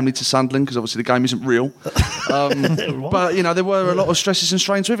my family to Sunderland because obviously the game isn't real. But there were a lot of stresses and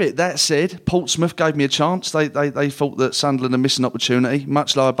strains with it. That said, Portsmouth gave me a chance. They thought that Sunderland had missed an opportunity.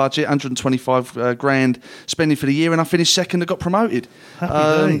 Much lower budget, 125 grand spending for the year, and I finished second and got promoted.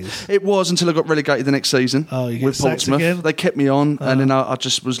 Happy days. It was until I got relegated the next season with Portsmouth. Again? They kept me on, and then I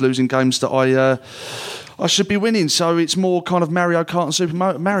just was losing games that I should be winning. So it's more kind of Mario Kart and Super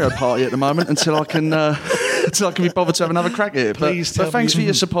Mario Party at the moment until I can be bothered to have another crack at it. But thanks for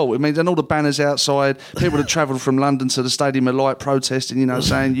your support. It means, and all the banners outside, people that travelled from London to the Stadium of Light protesting,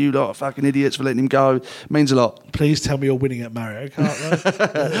 saying you lot are fucking idiots for letting him go. It means a lot. Please tell me you're winning at Mario Kart,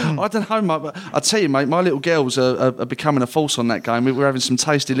 though. I don't know, mate, but I tell you, mate, my little girls are becoming a force on that game. We're having some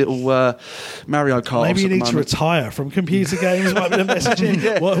tasty little Mario Kart. Maybe you need to retire from computer games. Might be the messaging.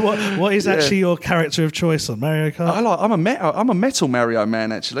 Yeah. What is actually your character of choice on Mario Kart? I'm a metal Mario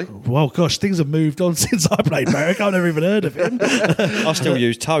man, actually. Well, gosh, things have moved on since I played Mario Kart. I've never even heard of him. I still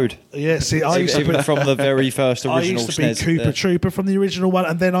use Toad. Yeah, see, I used to be from the very first original. I used to be SNES, Koopa Trooper from the original one,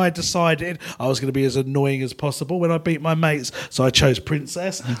 and then I decided I was going to be as annoying as possible when I beat my mates. So I chose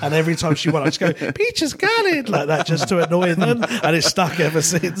Princess, and every time she won, I just go Peaches got it like that just to annoy them, and it's stuck ever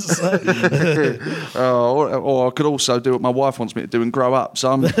since. Or I could also do what my wife wants me to do and grow up. So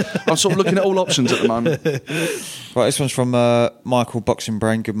I'm sort of looking at all options at the moment. Right, this one's from Michael Boxing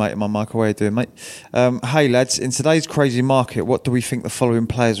Brain, good mate of mine. Michael, how you doing, mate? Hey lads, in today's crazy market, what do we think the following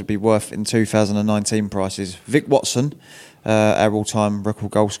players would be worth in 2019 prices? Vic Watson, our all-time record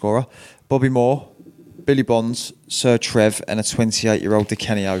goal scorer, Bobby Moore, Billy Bonds, Sir Trev, and a 28-year-old Di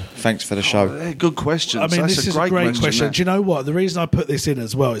Canio. Thanks for the show. Good question. I mean, this is a great question. Do you know what? The reason I put this in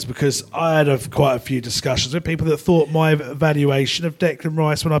as well is because I had quite a few discussions with people that thought my valuation of Declan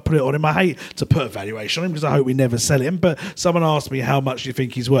Rice when I put it on him. I hate to put a valuation on him because I hope we never sell him, but someone asked me how much do you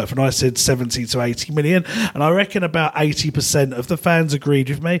think he's worth, and I said 70 to 80 million, and I reckon about 80% of the fans agreed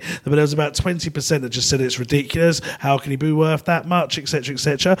with me, but there was about 20% that just said it's ridiculous, how can he be worth that much, etc.,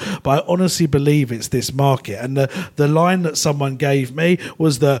 etc. But I honestly believe it's this market, and the line that someone gave me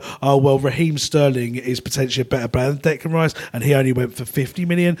was that, Raheem Sterling is potentially a better player than Declan Rice, and he only went for 50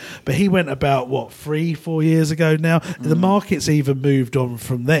 million, but he went about 3-4 years ago now. The market's even moved on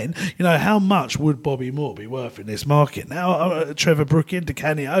from then. How much would Bobby Moore be worth in this market now? Trevor Brooking, Di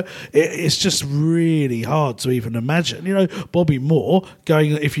Canio, it's just really hard to even imagine. Bobby Moore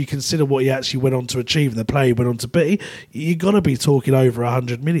going, if you consider what he actually went on to achieve and the player he went on to be, you got to be talking over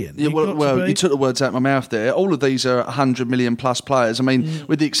 100 million. Yeah, well, you took the words out of my mouth there. All of these are 100 million plus players. I mean,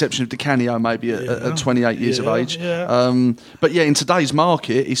 with the exception of Di Canio, maybe at 28 years of age. Yeah. But yeah, in today's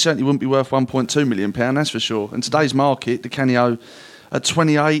market, he certainly wouldn't be worth £1.2 million, that's for sure. In today's market, Di Canio at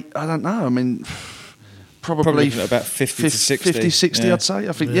 28, I don't know. I mean, probably about 50 to 60. 50, 60, I'd say.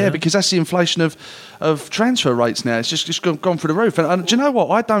 I think, because that's the inflation of transfer rates now. It's just gone through the roof. And do you know what?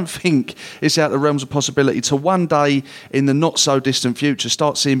 I don't think it's out of the realms of possibility to one day in the not so distant future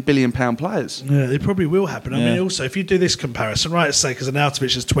start seeing £1 billion players. Yeah, it probably will happen. I mean, also, if you do this comparison, right, let's say, because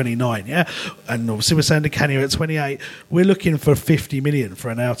Arnautovic is 29, and obviously we're saying Di Canio at 28, we're looking for 50 million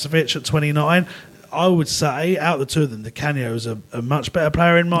for Arnautovic at 29. I would say, out of the two of them, Di Canio is a much better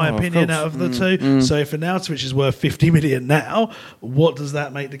player, in my opinion, out of the two. So if Arnautovic is worth 50 million now, what does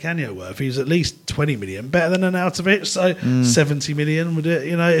that make Di Canio worth? He's at least 20 million better than Arnautovic, so 70 million would it?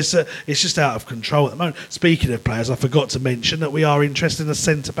 It's just out of control at the moment. Speaking of players, I forgot to mention that we are interested in a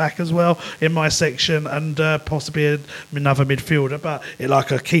centre-back as well in my section, and possibly another midfielder, but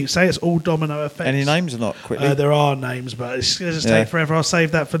like I keep saying, it's all domino effects. Any names or not, quickly? There are names, but it's going to take forever. I'll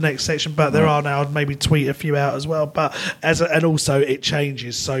save that for next section, but there are now. I'd maybe tweet a few out as well. But and also it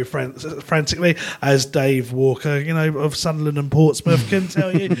changes so frantically, as Dave Walker, of Sunderland and Portsmouth can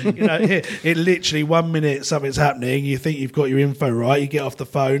tell you. It literally 1 minute something's happening, you think you've got your info right, you get off the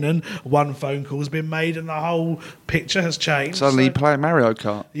phone and one phone call's been made and the whole picture has changed. Suddenly you play Mario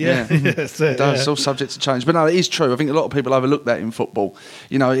Kart. Yeah. That's it. It's all subject to change. But no, it is true. I think a lot of people overlook that in football.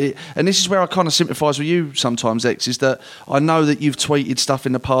 And this is where I kind of sympathise with you sometimes, X, is that I know that you've tweeted stuff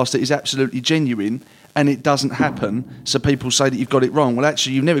in the past that is absolutely genuine and it doesn't happen, so people say that you've got it wrong. Well,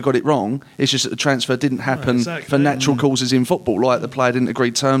 actually, you've never got it wrong. It's just that the transfer didn't happen for natural causes in football, like the player didn't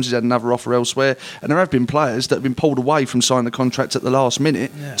agree terms, he's had another offer elsewhere, and there have been players that have been pulled away from signing the contract at the last minute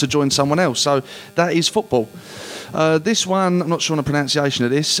to join someone else. So that is football. This one, I'm not sure on the pronunciation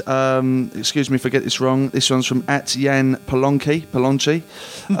of this. Excuse me if I get this wrong. This one's from @Jan Polonchi.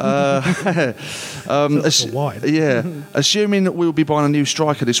 Assuming that we'll be buying a new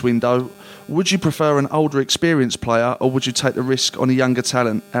striker this window, would you prefer an older, experienced player, or would you take the risk on a younger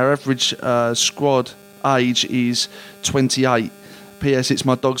talent? Our average squad age is 28. P.S. It's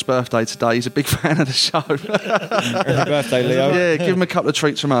my dog's birthday today. He's a big fan of the show. Happy birthday, Leo. Yeah, give him a couple of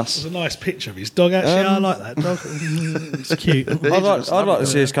treats from us. There's a nice picture of his dog, actually. I like that dog. It's cute. I'd like to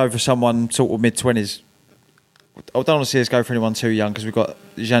see us go for someone sort of mid-20s. I don't want to see us go for anyone too young because we've got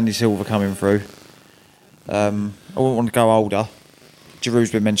Jandy Silva coming through. I wouldn't want to go older.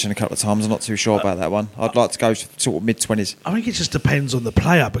 Giroud's been mentioned a couple of times. I'm not too sure about that one. I'd like to go sort of mid-20s. I think it just depends on the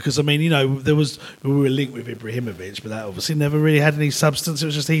player because, we were linked with Ibrahimovic, but that obviously never really had any substance. It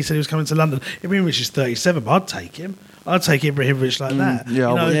was just he said he was coming to London. Ibrahimovic is 37, but I'd take him. I'd take Ibrahimovic like that.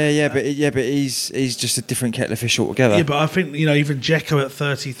 But he's just a different kettle of fish altogether. Yeah, but I think, even Dzeko at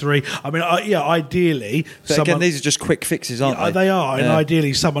 33. Ideally... But again, these are just quick fixes, aren't they? They are, and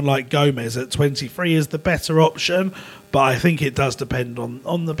ideally someone like Gomez at 23 is the better option. But I think it does depend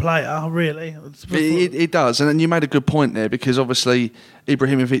on the player, really. It does, and you made a good point there because obviously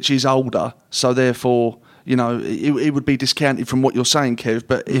Ibrahimovic is older, so therefore it would be discounted from what you're saying, Kev.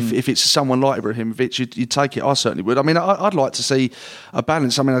 But if it's someone like Ibrahimovic, you'd take it. I certainly would. I'd like to see a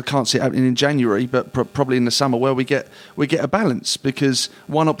balance. I can't see it happening in January, but probably in the summer where we get a balance. Because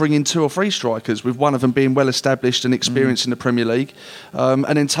why not bring in 2 or 3 strikers with one of them being well established and experienced in the Premier League, and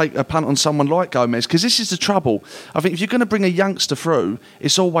then take a punt on someone like Gomez? Because this is the trouble. I think if you're going to bring a youngster through,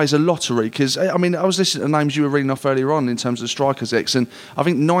 it's always a lottery. Because I was listening to names you were reading off earlier on in terms of strikers, X, and I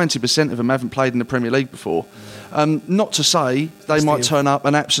think 90% of them haven't played in the Premier League before. Not to say they might turn up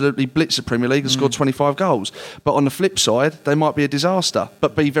and absolutely blitz the Premier League and score 25 goals, but on the flip side, they might be a disaster,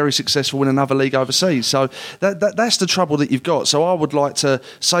 but be very successful in another league overseas. So that's the trouble that you've got. So I would like to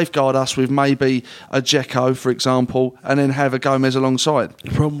safeguard us with maybe a Dzeko, for example, and then have a Gomez alongside.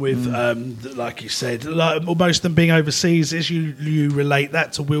 The problem with, like you said, most of them being overseas is you relate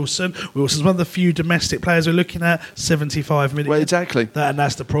that to Wilson. Wilson's one of the few domestic players we're looking at, 75 million. Well, exactly. And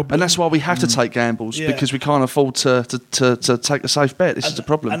that's the problem. And that's why we have to take gambles, because we can't afford to take a safe bet. This is the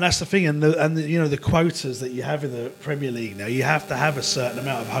problem. And that's the thing. And the quotas that you have in the Premier League now, you have to have a certain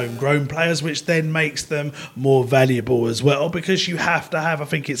amount of homegrown players, which then makes them more valuable as well, because you have to have, I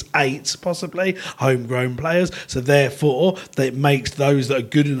think it's 8 possibly, homegrown players. So therefore, that makes those that are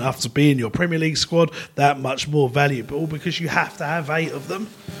good enough to be in your Premier League squad that much more valuable, because you have to have 8 of them.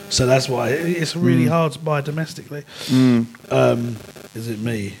 So that's why it's really hard to buy domestically. Is it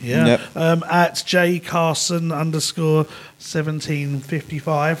me? Yeah. Yep. At J Carson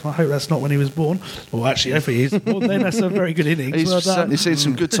 _1755. I hope that's not when he was born. Well, actually, if he is born, then that's a very good innings. He's certainly seen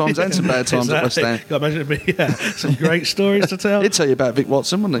some good times and some bad times at West Ham. Imagine some great stories to tell. He'd tell you about Vic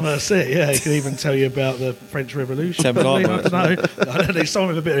Watson, wouldn't he? Well, that's it. Yeah, he could even tell you about the French Revolution. I don't know.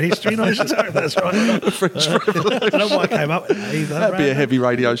 Someone with a bit of history knowledge to tell you that's right. The French Revolution. I don't know why it came up. That'd be a heavy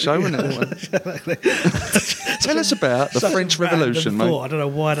radio show, wouldn't it? Tell us about the French Revolution, mate. I don't know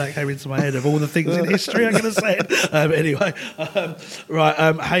why that came into my head of all the things in history I'm going to say. Anyway,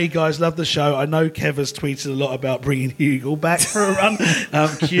 hey guys, love the show. I know Kev has tweeted a lot about bringing Hugo back for a run.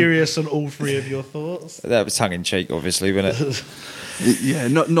 I'm curious on all 3 of your thoughts. That was tongue in cheek, obviously, wasn't it? Yeah,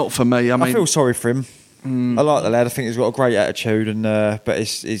 not for me. I feel sorry for him. I like the lad. I think he's got a great attitude, but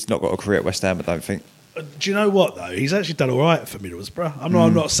he's not got a career at West Ham, I don't think. Do you know what, though? He's actually done all right for Middlesbrough. I'm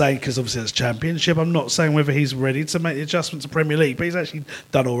not saying, because obviously it's Championship, I'm not saying whether he's ready to make the adjustment to Premier League, but he's actually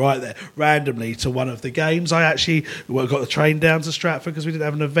done all right there. Randomly, to one of the games, I actually got the train down to Stratford because we didn't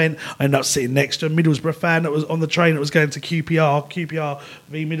have an event. I ended up sitting next to a Middlesbrough fan that was on the train that was going to QPR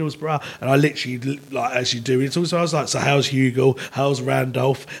v Middlesbrough, and I literally, like as you do, it's also, I was like, so how's Hugo? How's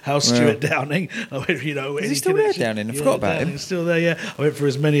Randolph? How's Stuart Downing? I went, is he still there, Downing? I forgot about him. He's still there, yeah. I went for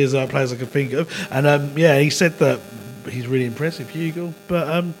as many as players I could think of, and he said that he's really impressive, Hugill.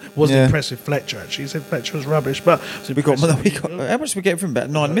 But wasn't impressed with Fletcher, actually. He said Fletcher was rubbish. But So we got how much did we get from him? About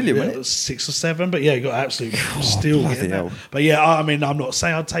 9 million, Yeah, wasn't it it? was 6 or 7, but yeah, he got absolutely still bloody getting that. hell. But yeah, I mean, I'm not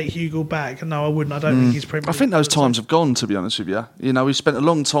saying I'd take Hugill back. No, I wouldn't. I don't think he's Premier I think League those times have gone, to be honest with you. You know, we spent a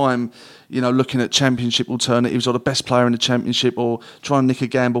long time, looking at Championship alternatives or the best player in the Championship or trying to nick a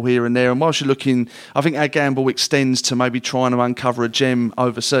gamble here and there. And whilst you're looking, I think our gamble extends to maybe trying to uncover a gem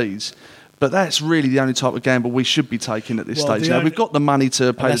overseas. But that's really the only type of gamble we should be taking at this stage. Now, we've got the money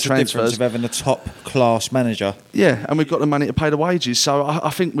to pay the That's the difference transfers. of having a top-class manager. Yeah, and we've got the money to pay the wages. So I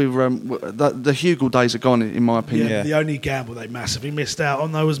think the Hugill days are gone, in my opinion. Yeah, the only gamble they massively missed out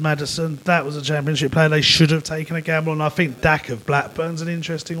on, though, was Maddison. That was a Championship player they should have taken a gamble on. I think Dak of Blackburn's an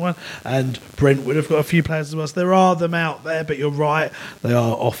interesting one, and Brentwood have got a few players as well. So there are them out there, but you're right, they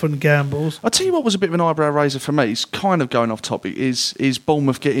are often gambles. I'll tell you what was a bit of an eyebrow raiser for me, it's kind of going off topic, is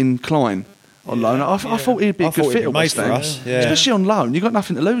Bournemouth getting Klein on loan. I thought he'd be a good fit at West Ham, especially on loan. You've got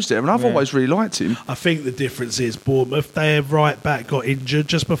nothing to lose there, and I've always really liked him. I think the difference is Bournemouth, their right back got injured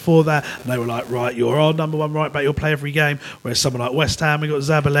just before that, and they were like, right, you're our number one right back, you'll play every game. Whereas someone like West Ham, we got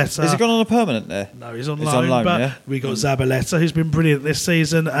Zabaleta. Has he gone on a permanent there? No, he's on loan, but yeah? we got Zabaleta, who's been brilliant this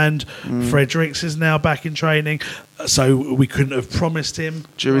season, and Fredericks is now back in training. So we couldn't have promised him.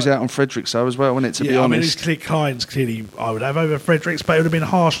 Jury's out on Fredericks though as well, isn't it, to be honest? I mean, Klein's clearly I would have over Fredericks, but it would have been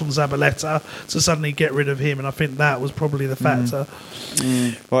harsh on Zabaleta to suddenly get rid of him, and I think that was probably the factor.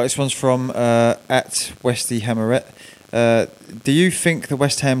 Right, this one's from at Westy Hammerette. Do you think the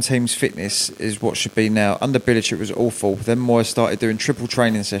West Ham team's fitness is what should be now? Under Bilic it was awful. Then Moyes started doing triple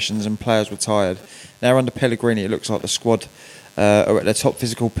training sessions and players were tired. Now under Pellegrini it looks like the squad are at their top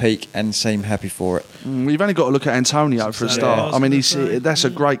physical peak and seem happy for it. We've only got to look at Antonio for a start. I mean, that's a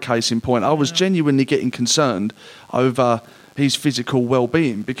great case in point. I was genuinely getting concerned over his physical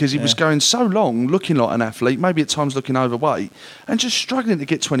well-being because he was going so long looking like an athlete, maybe at times looking overweight, and just struggling to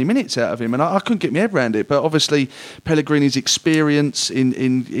get 20 minutes out of him. And I couldn't get my head around it. But obviously, Pellegrini's experience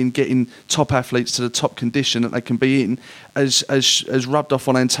in getting top athletes to the top condition that they can be in has rubbed off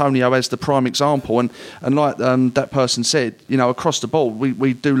on Antonio as the prime example. And like that person said, across the board,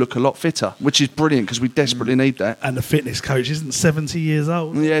 we do look a lot fitter, which is brilliant because we desperately need that. And the fitness coach isn't 70 years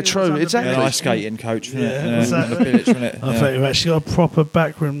old. Yeah, true, exactly. An ice skating coach, exactly. Under Bilic, wasn't it? I think we've actually got a proper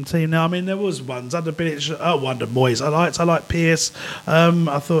backroom team now. I mean, there was ones under Bilic, under Moyes. I liked Pearce.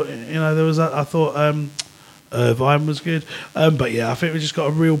 I thought, there was. I thought Irvine was good. But yeah, I think we've just got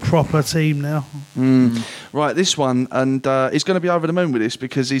a real proper team now. Right, this one, and he's going to be over the moon with this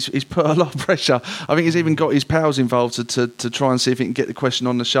because he's put a lot of pressure. I think he's even got his pals involved to try and see if he can get the question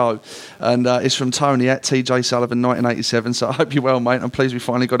on the show. And it's from Tony at TJ Sullivan 1987. So I hope you're well, mate. I'm pleased we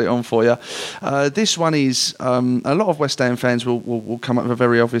finally got it on for you. This one is a lot of West Ham fans will come up with a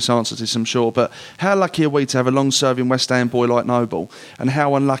very obvious answer to this, I'm sure. But how lucky are we to have a long-serving West Ham boy like Noble? And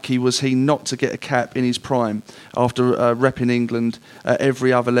how unlucky was he not to get a cap in his prime after repping England at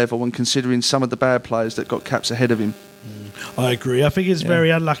every other level and considering some of the bad players that got caps ahead of him? I agree. I think it's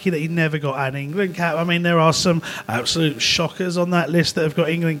very unlucky that he never got an England cap. I mean, there are some absolute shockers on that list that have got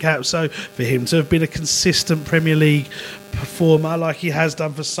England caps. So for him to have been a consistent Premier League performer like he has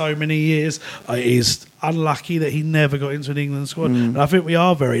done for so many years is unlucky that he never got into an England squad. And I think we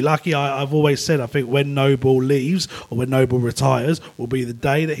are very lucky. I've always said I think when Noble leaves or when Noble retires will be the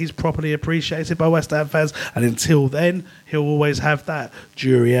day that he's properly appreciated by West Ham fans, and until then he'll always have that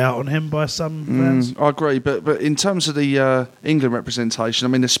jury out on him by some fans. I agree, but in terms of the England representation, I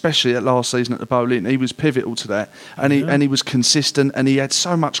mean, especially at last season at the Boleyn, he was pivotal to that, and he was consistent, and he had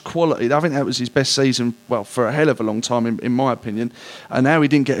so much quality. I think that was his best season, well, for a hell of a long time, in my opinion. And now he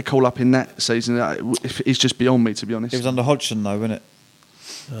didn't get a call up in that season. It's just beyond me, to be honest. It was under Hodgson, though, wasn't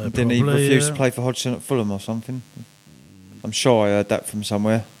it? Didn't he refuse to play for Hodgson at Fulham or something? I'm sure I heard that from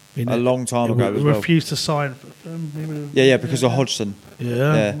somewhere. A long time ago as well. Refused to sign for them. Yeah, because of Hodgson.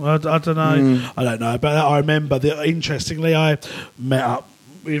 Yeah. Well, I don't know. I don't know. But I remember, interestingly, I met up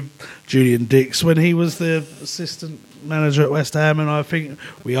with Julian Dix when he was the assistant manager at West Ham, and I think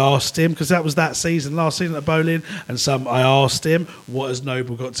we asked him, because that was that season, last season at Boleyn, and I asked him what has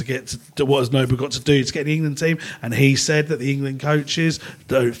Noble got to do to get the England team, and he said that the England coaches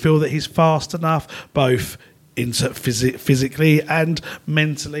don't feel that he's fast enough, both physically and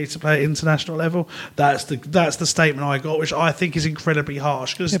mentally, to play at international level. That's the statement I got, which I think is incredibly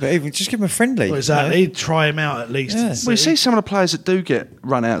harsh. Cause but even just give him a friendly. Well, exactly. Try him out at least. Yeah. Well, you see some of the players that do get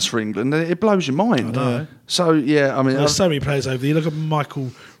run-outs for England, it blows your mind. I know. So, yeah, I mean... There's so many players over there. You look at Michael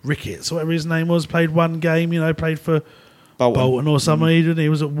Ricketts, whatever his name was, played one game, played for Bolton or something. He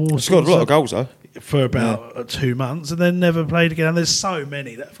was at Warsaw. He scored a lot of goals, though. For about 2 months, and then never played again. And there's so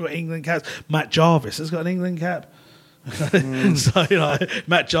many that have got England caps. Matt Jarvis has got an England cap. So,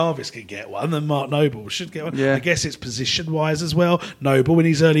 Matt Jarvis could get one, and Mark Noble should get one. Yeah. I guess it's position-wise as well. Noble, in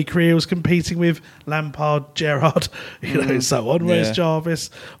his early career, was competing with Lampard, Gerrard, and so on. Whereas Yeah. Jarvis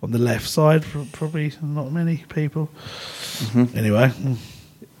on the left side, probably not many people. Anyway,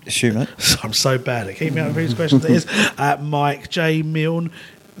 Shoot, mate. I'm so bad at keeping up with whose questions it is. Mike J. Milne.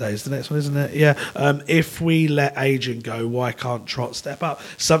 That is the next one, isn't it? Yeah. If we let Adrian go, why can't Trott step up?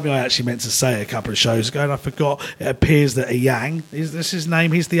 Something I actually meant to say a couple of shows ago, and I forgot. It appears that Yang, is this his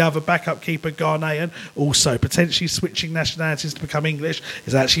name? He's the other backup keeper, Ghanaian, also potentially switching nationalities to become English,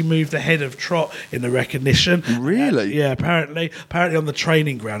 has actually moved ahead of Trott in the recognition. Really? Yeah, apparently on the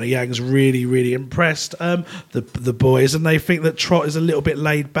training ground, Yang's really, really impressed the boys, and they think that Trott is a little bit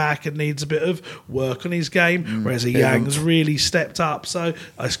laid back and needs a bit of work on his game, whereas Yang's really stepped up. So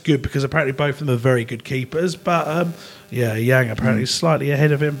that's good, because apparently both of them are very good keepers, but Yang apparently is slightly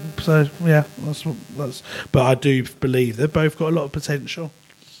ahead of him. So that's. But I do believe they've both got a lot of potential.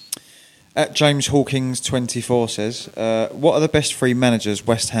 At James Hawkins 24 says, what are the best three managers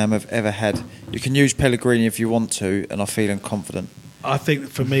West Ham have ever had? You can use Pellegrini if you want to, and I'm feeling confident. I think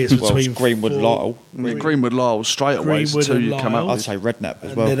for me it's between Greenwood, Lyle. Greenwood, Lyle, straight away. Greenwood Two and you come Lyle. up I'd with. say Redknapp as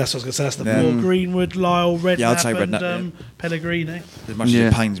And well. then that's what I was going to say. That's the four: Greenwood, Lyle, Redknapp, Yeah, I'd say and Redknapp, Pellegrini. As much as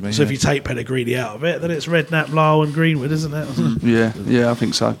it pains me. So if you take Pellegrini out of it, then it's Redknapp, Lyle, and Greenwood, isn't it? Yeah, I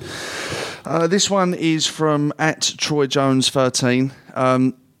think so. This one is from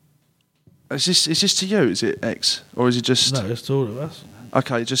 @TroyJones13. Is this to you? Is it X, or is it just? No, it's to all of us.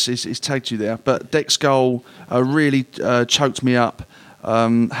 Okay, just it's tagged you there. But Deck's goal really choked me up.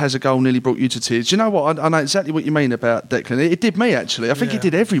 Has a goal nearly brought you to tears. Do you know what? I know exactly what you mean about Declan. It did me, actually. I think it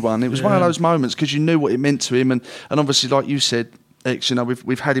did everyone. It was one of those moments because you knew what it meant to him, and obviously, like you said, X,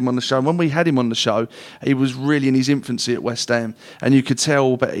 we've had him on the show. When we had him on the show, he was really in his infancy at West Ham, and you could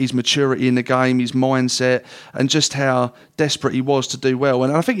tell about his maturity in the game, his mindset, and just how desperate he was to do well.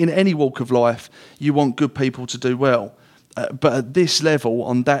 And I think in any walk of life, you want good people to do well. But at this level,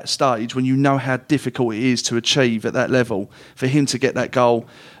 on that stage, when you know how difficult it is to achieve at that level, for him to get that goal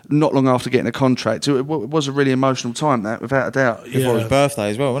not long after getting a contract, it was a really emotional time, that, without a doubt. Before his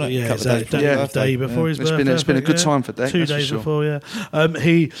birthday as well, wasn't it? Yeah, Couple of days before his birthday. day before his birthday. It's been a good time for Deck. 2 days before,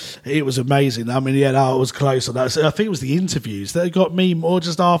 it was amazing. I mean, I was close on that. So I think it was the interviews that got me more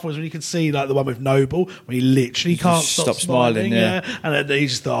just afterwards, when you could see like the one with Noble, when he literally can't stop smiling. And then he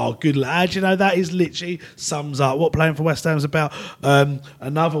just thought, oh, good lad. That is literally sums up what playing for West Ham is about.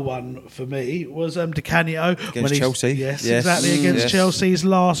 Another one for me was Di Canio against Chelsea. Yes, exactly, against Chelsea's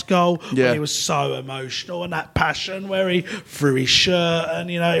last goal. Yeah. When he was so emotional, and that passion where he threw his shirt, and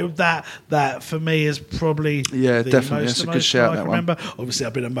that for me is probably the definitely. most That's a good emotional shout, I that can one. remember. Obviously,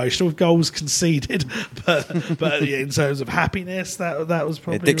 I've been emotional with goals conceded, but in terms of happiness, that was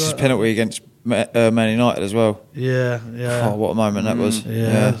probably Dix's penalty against Man United as well. Yeah. Oh, what a moment that was.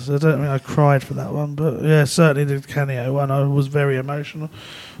 Yeah. So I don't think I cried for that one, but certainly the Canio one, I was very emotional.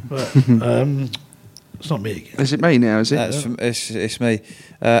 But it's not me again. Is it me now, is it? It's me.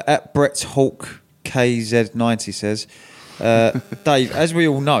 At Brett Hawk KZ90 says, Dave, as we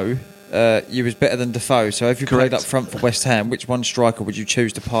all know, you was better than Defoe, so if you played up front for West Ham, which one striker would you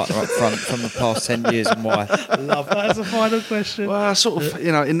choose to partner up front from the past 10 years, and why? Love that as a final question. Well, sort of,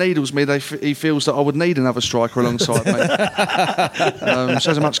 it needles me. He feels that I would need another striker alongside me.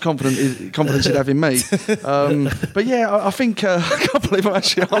 Shows how much confidence he'd have in me. But yeah, I think I can't believe I'm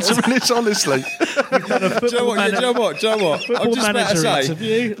actually answering this honestly. Do you know what? I'm just about to say,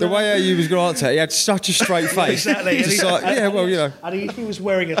 the way how you was going to answer it, he had such a straight face. Exactly. He's just like, And he was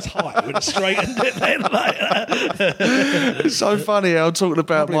wearing a tie with a straightened it then. It's so funny how I'm talking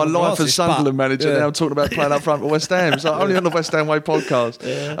about my life as Sunderland manager, now I'm talking about playing up front for West Ham. It's like only on the West Ham Way podcast.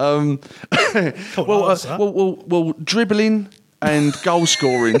 Well, dribbling and goal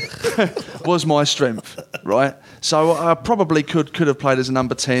scoring was my strength, right? So I probably could have played as a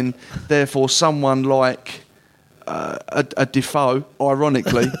number 10. Therefore, someone like a Defoe,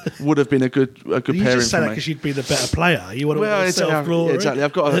 ironically, would have been a good pairing for me. You just say that because you'd be the better player. You want to self-glory. Yeah, exactly.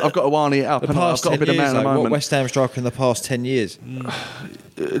 I've got to warn it up. The I've past got to 10 be the man years, of the moment. what West Ham striker in the past 10 years?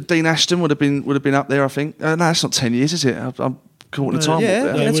 Dean Ashton would have been up there, I think. No, that's not 10 years, is it? I'm caught in the time.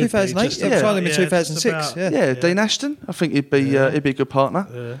 Yeah, 2008. Yeah, signed him in 2006. Yeah, Dean Ashton. I think he'd be a good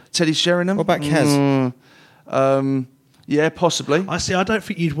partner. Teddy Sheringham. What about Kaz? Yeah, possibly. I see. I don't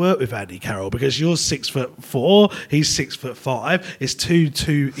think you'd work with Andy Carroll because you're 6'4", he's 6'5". It's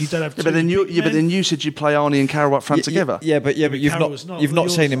 2-2. You don't have. But then you said you play Arnie and Carroll up front together. Yeah, but you've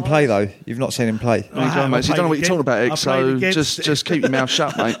not seen him play though. You've not seen him play. You don't know what you're talking about, Egg, so just keep your mouth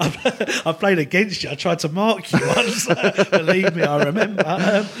shut, mate. I played against you. I tried to mark you once. Believe me, I remember.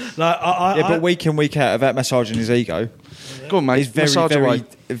 But week in, week out, about massaging his ego. Go on, mate. He's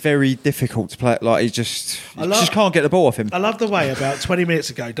very difficult to play. Like, you just can't get the ball off him. I love the way about 20 minutes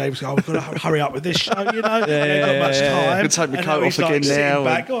ago, Dave was going, we've got to hurry up with this show, you know. We ain't got much time. I can take my coat off again now.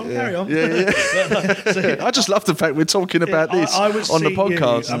 Back. Go on, carry on. Yeah. I just love the fact we're talking about this on the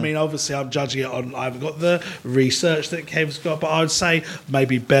podcast. I mean, obviously, I'm judging it on. I haven't got the research that Kev's got, but I would say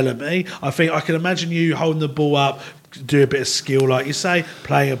maybe Bellamy. I think I can imagine you holding the ball up, do a bit of skill, like you say,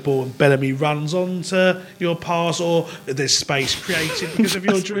 playing a ball, and Bellamy runs onto your pass, or there's space created because of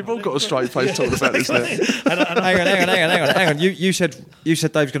your dribble. We've all got a straight face talking about this now. Hang on. You said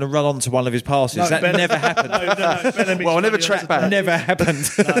Dave's going to run onto one of his passes. That never happened. Well, I never tracked back. Never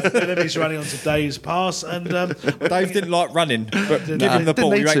happened. Bellamy's running onto Dave's pass, and Dave didn't like running, but give him the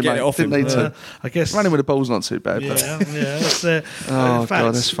ball, you ain't get it off him. Didn't need to. I guess running with the ball's not too bad. That's oh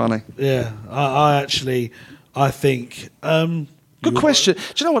God, that's funny. Yeah, I think. Good question. Do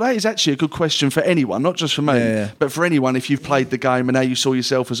you know what? That is actually a good question for anyone, not just for me, but for anyone. If you've played the game and how you saw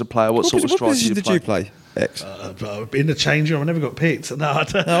yourself as a player, what sort of striker did you play? X. In the change room, I never got picked. No,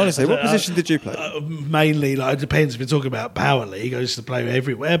 honestly, what position did you play? Mainly, it depends if you're talking about Power League. I used to play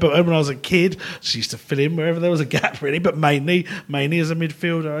everywhere, but when I was a kid, I just used to fill in wherever there was a gap, really. But mainly as a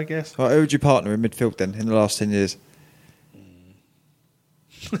midfielder, I guess. Right, who would you partner in midfield then in the last 10 years?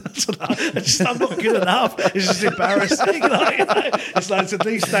 I'm not good enough. It's just embarrassing. It's like at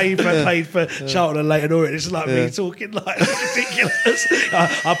least Dave played for Charlton and Leighton Orient. It's like me talking it's ridiculous.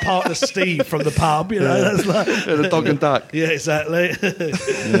 I partner Steve from the pub. That's like the dog and duck. Yeah, exactly.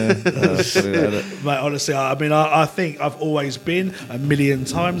 Mate, honestly, I think I've always been a million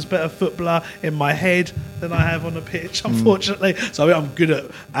times better footballer in my head than I have on the pitch. Unfortunately, so I'm good at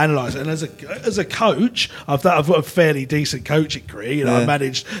analysing. And as a coach, I've got a fairly decent coaching career. I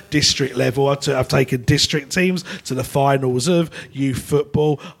managed district level. I've taken district teams to the finals of youth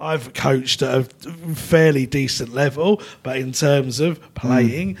football. I've coached at a fairly decent level, but in terms of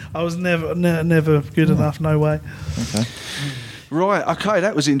playing, I was never good enough. No way. Okay. Right, okay,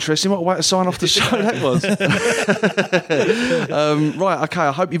 that was interesting. What a way to sign off the show that was. Right, okay,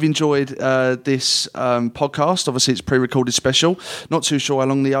 I hope you've enjoyed this podcast. Obviously, it's pre-recorded special. Not too sure how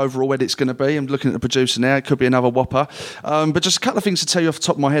long the overall edit's going to be. I'm looking at the producer now. It could be another whopper. But just a couple of things to tell you off the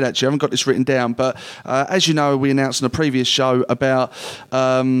top of my head, actually. I haven't got this written down. But as you know, we announced in a previous show about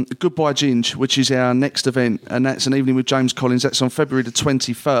Goodbye Ginge, which is our next event. And that's an evening with James Collins. That's on February the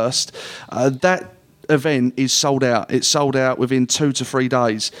 21st. That event is sold out. It's sold out within 2 to 3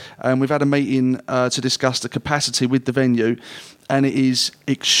 days, and we've had a meeting to discuss the capacity with the venue, and it is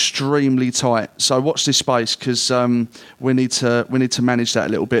extremely tight. So watch this space, because we need to manage that a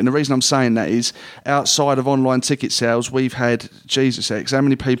little bit. And the reason I'm saying that is, outside of online ticket sales, we've had Jesus X, how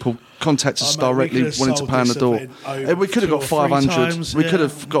many people contact us directly wanting to pay on the door? We could have got 500. We could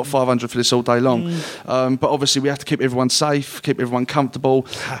have got 500 for this all day long. But obviously we have to keep everyone safe, keep everyone comfortable,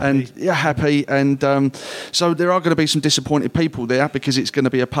 happy. And so there are going to be some disappointed people there, because it's going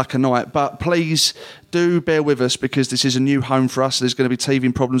to be a pucker night. But please do bear with us, because this is a new home for us. There's going to be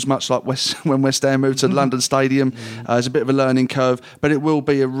teething problems, much like when West Ham moved to the London Stadium. There's a bit of a learning curve, but it will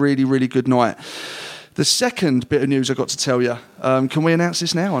be a really, really good night. The second bit of news I've got to tell you, can we announce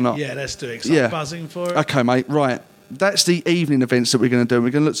this now or not? Yeah, let's do it. I'm buzzing for it. Okay, mate, right. That's the evening events that we're going to do. We're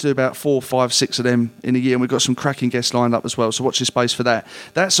going to look to do about 4, 5, 6 of them in a year, and we've got some cracking guests lined up as well, so watch this space for that.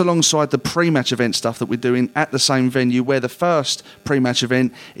 That's alongside the pre-match event stuff that we're doing at the same venue, where the first pre-match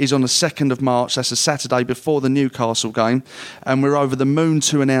event is on the 2nd of March. That's a Saturday before the Newcastle game, and we're over the moon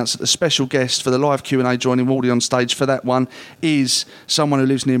to announce that the special guest for the live Q&A joining Waldy on stage for that one is someone who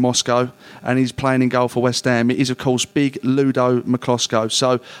lives near Moscow, and he's playing in goal for West Ham. It is, of course, Big Ludo McCloskey.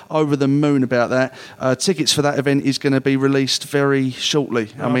 So over the moon about that. Tickets for that event is going to be released very shortly.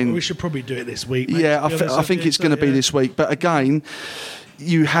 I mean, we should probably do it this week, mate. Yeah, I think it's going to be this week. But again,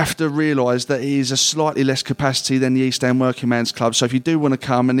 you have to realise that it is a slightly less capacity than the East Ham Working Man's Club. So if you do want to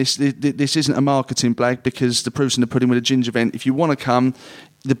come, and this isn't a marketing blag, because the proof's in the pudding with a Ginge event, if you want to come,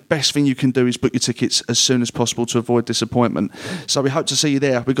 the best thing you can do is book your tickets as soon as possible to avoid disappointment. So we hope to see you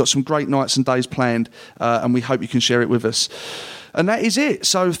there. We've got some great nights and days planned, and we hope you can share it with us. And that is it.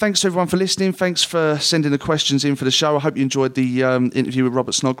 So thanks to everyone for listening. Thanks for sending the questions in for the show. I hope you enjoyed the interview with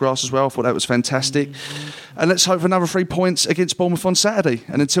Robert Snodgrass as well. I thought that was fantastic. And let's hope for another 3 points against Bournemouth on Saturday.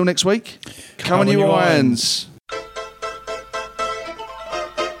 And until next week, come on you Irons.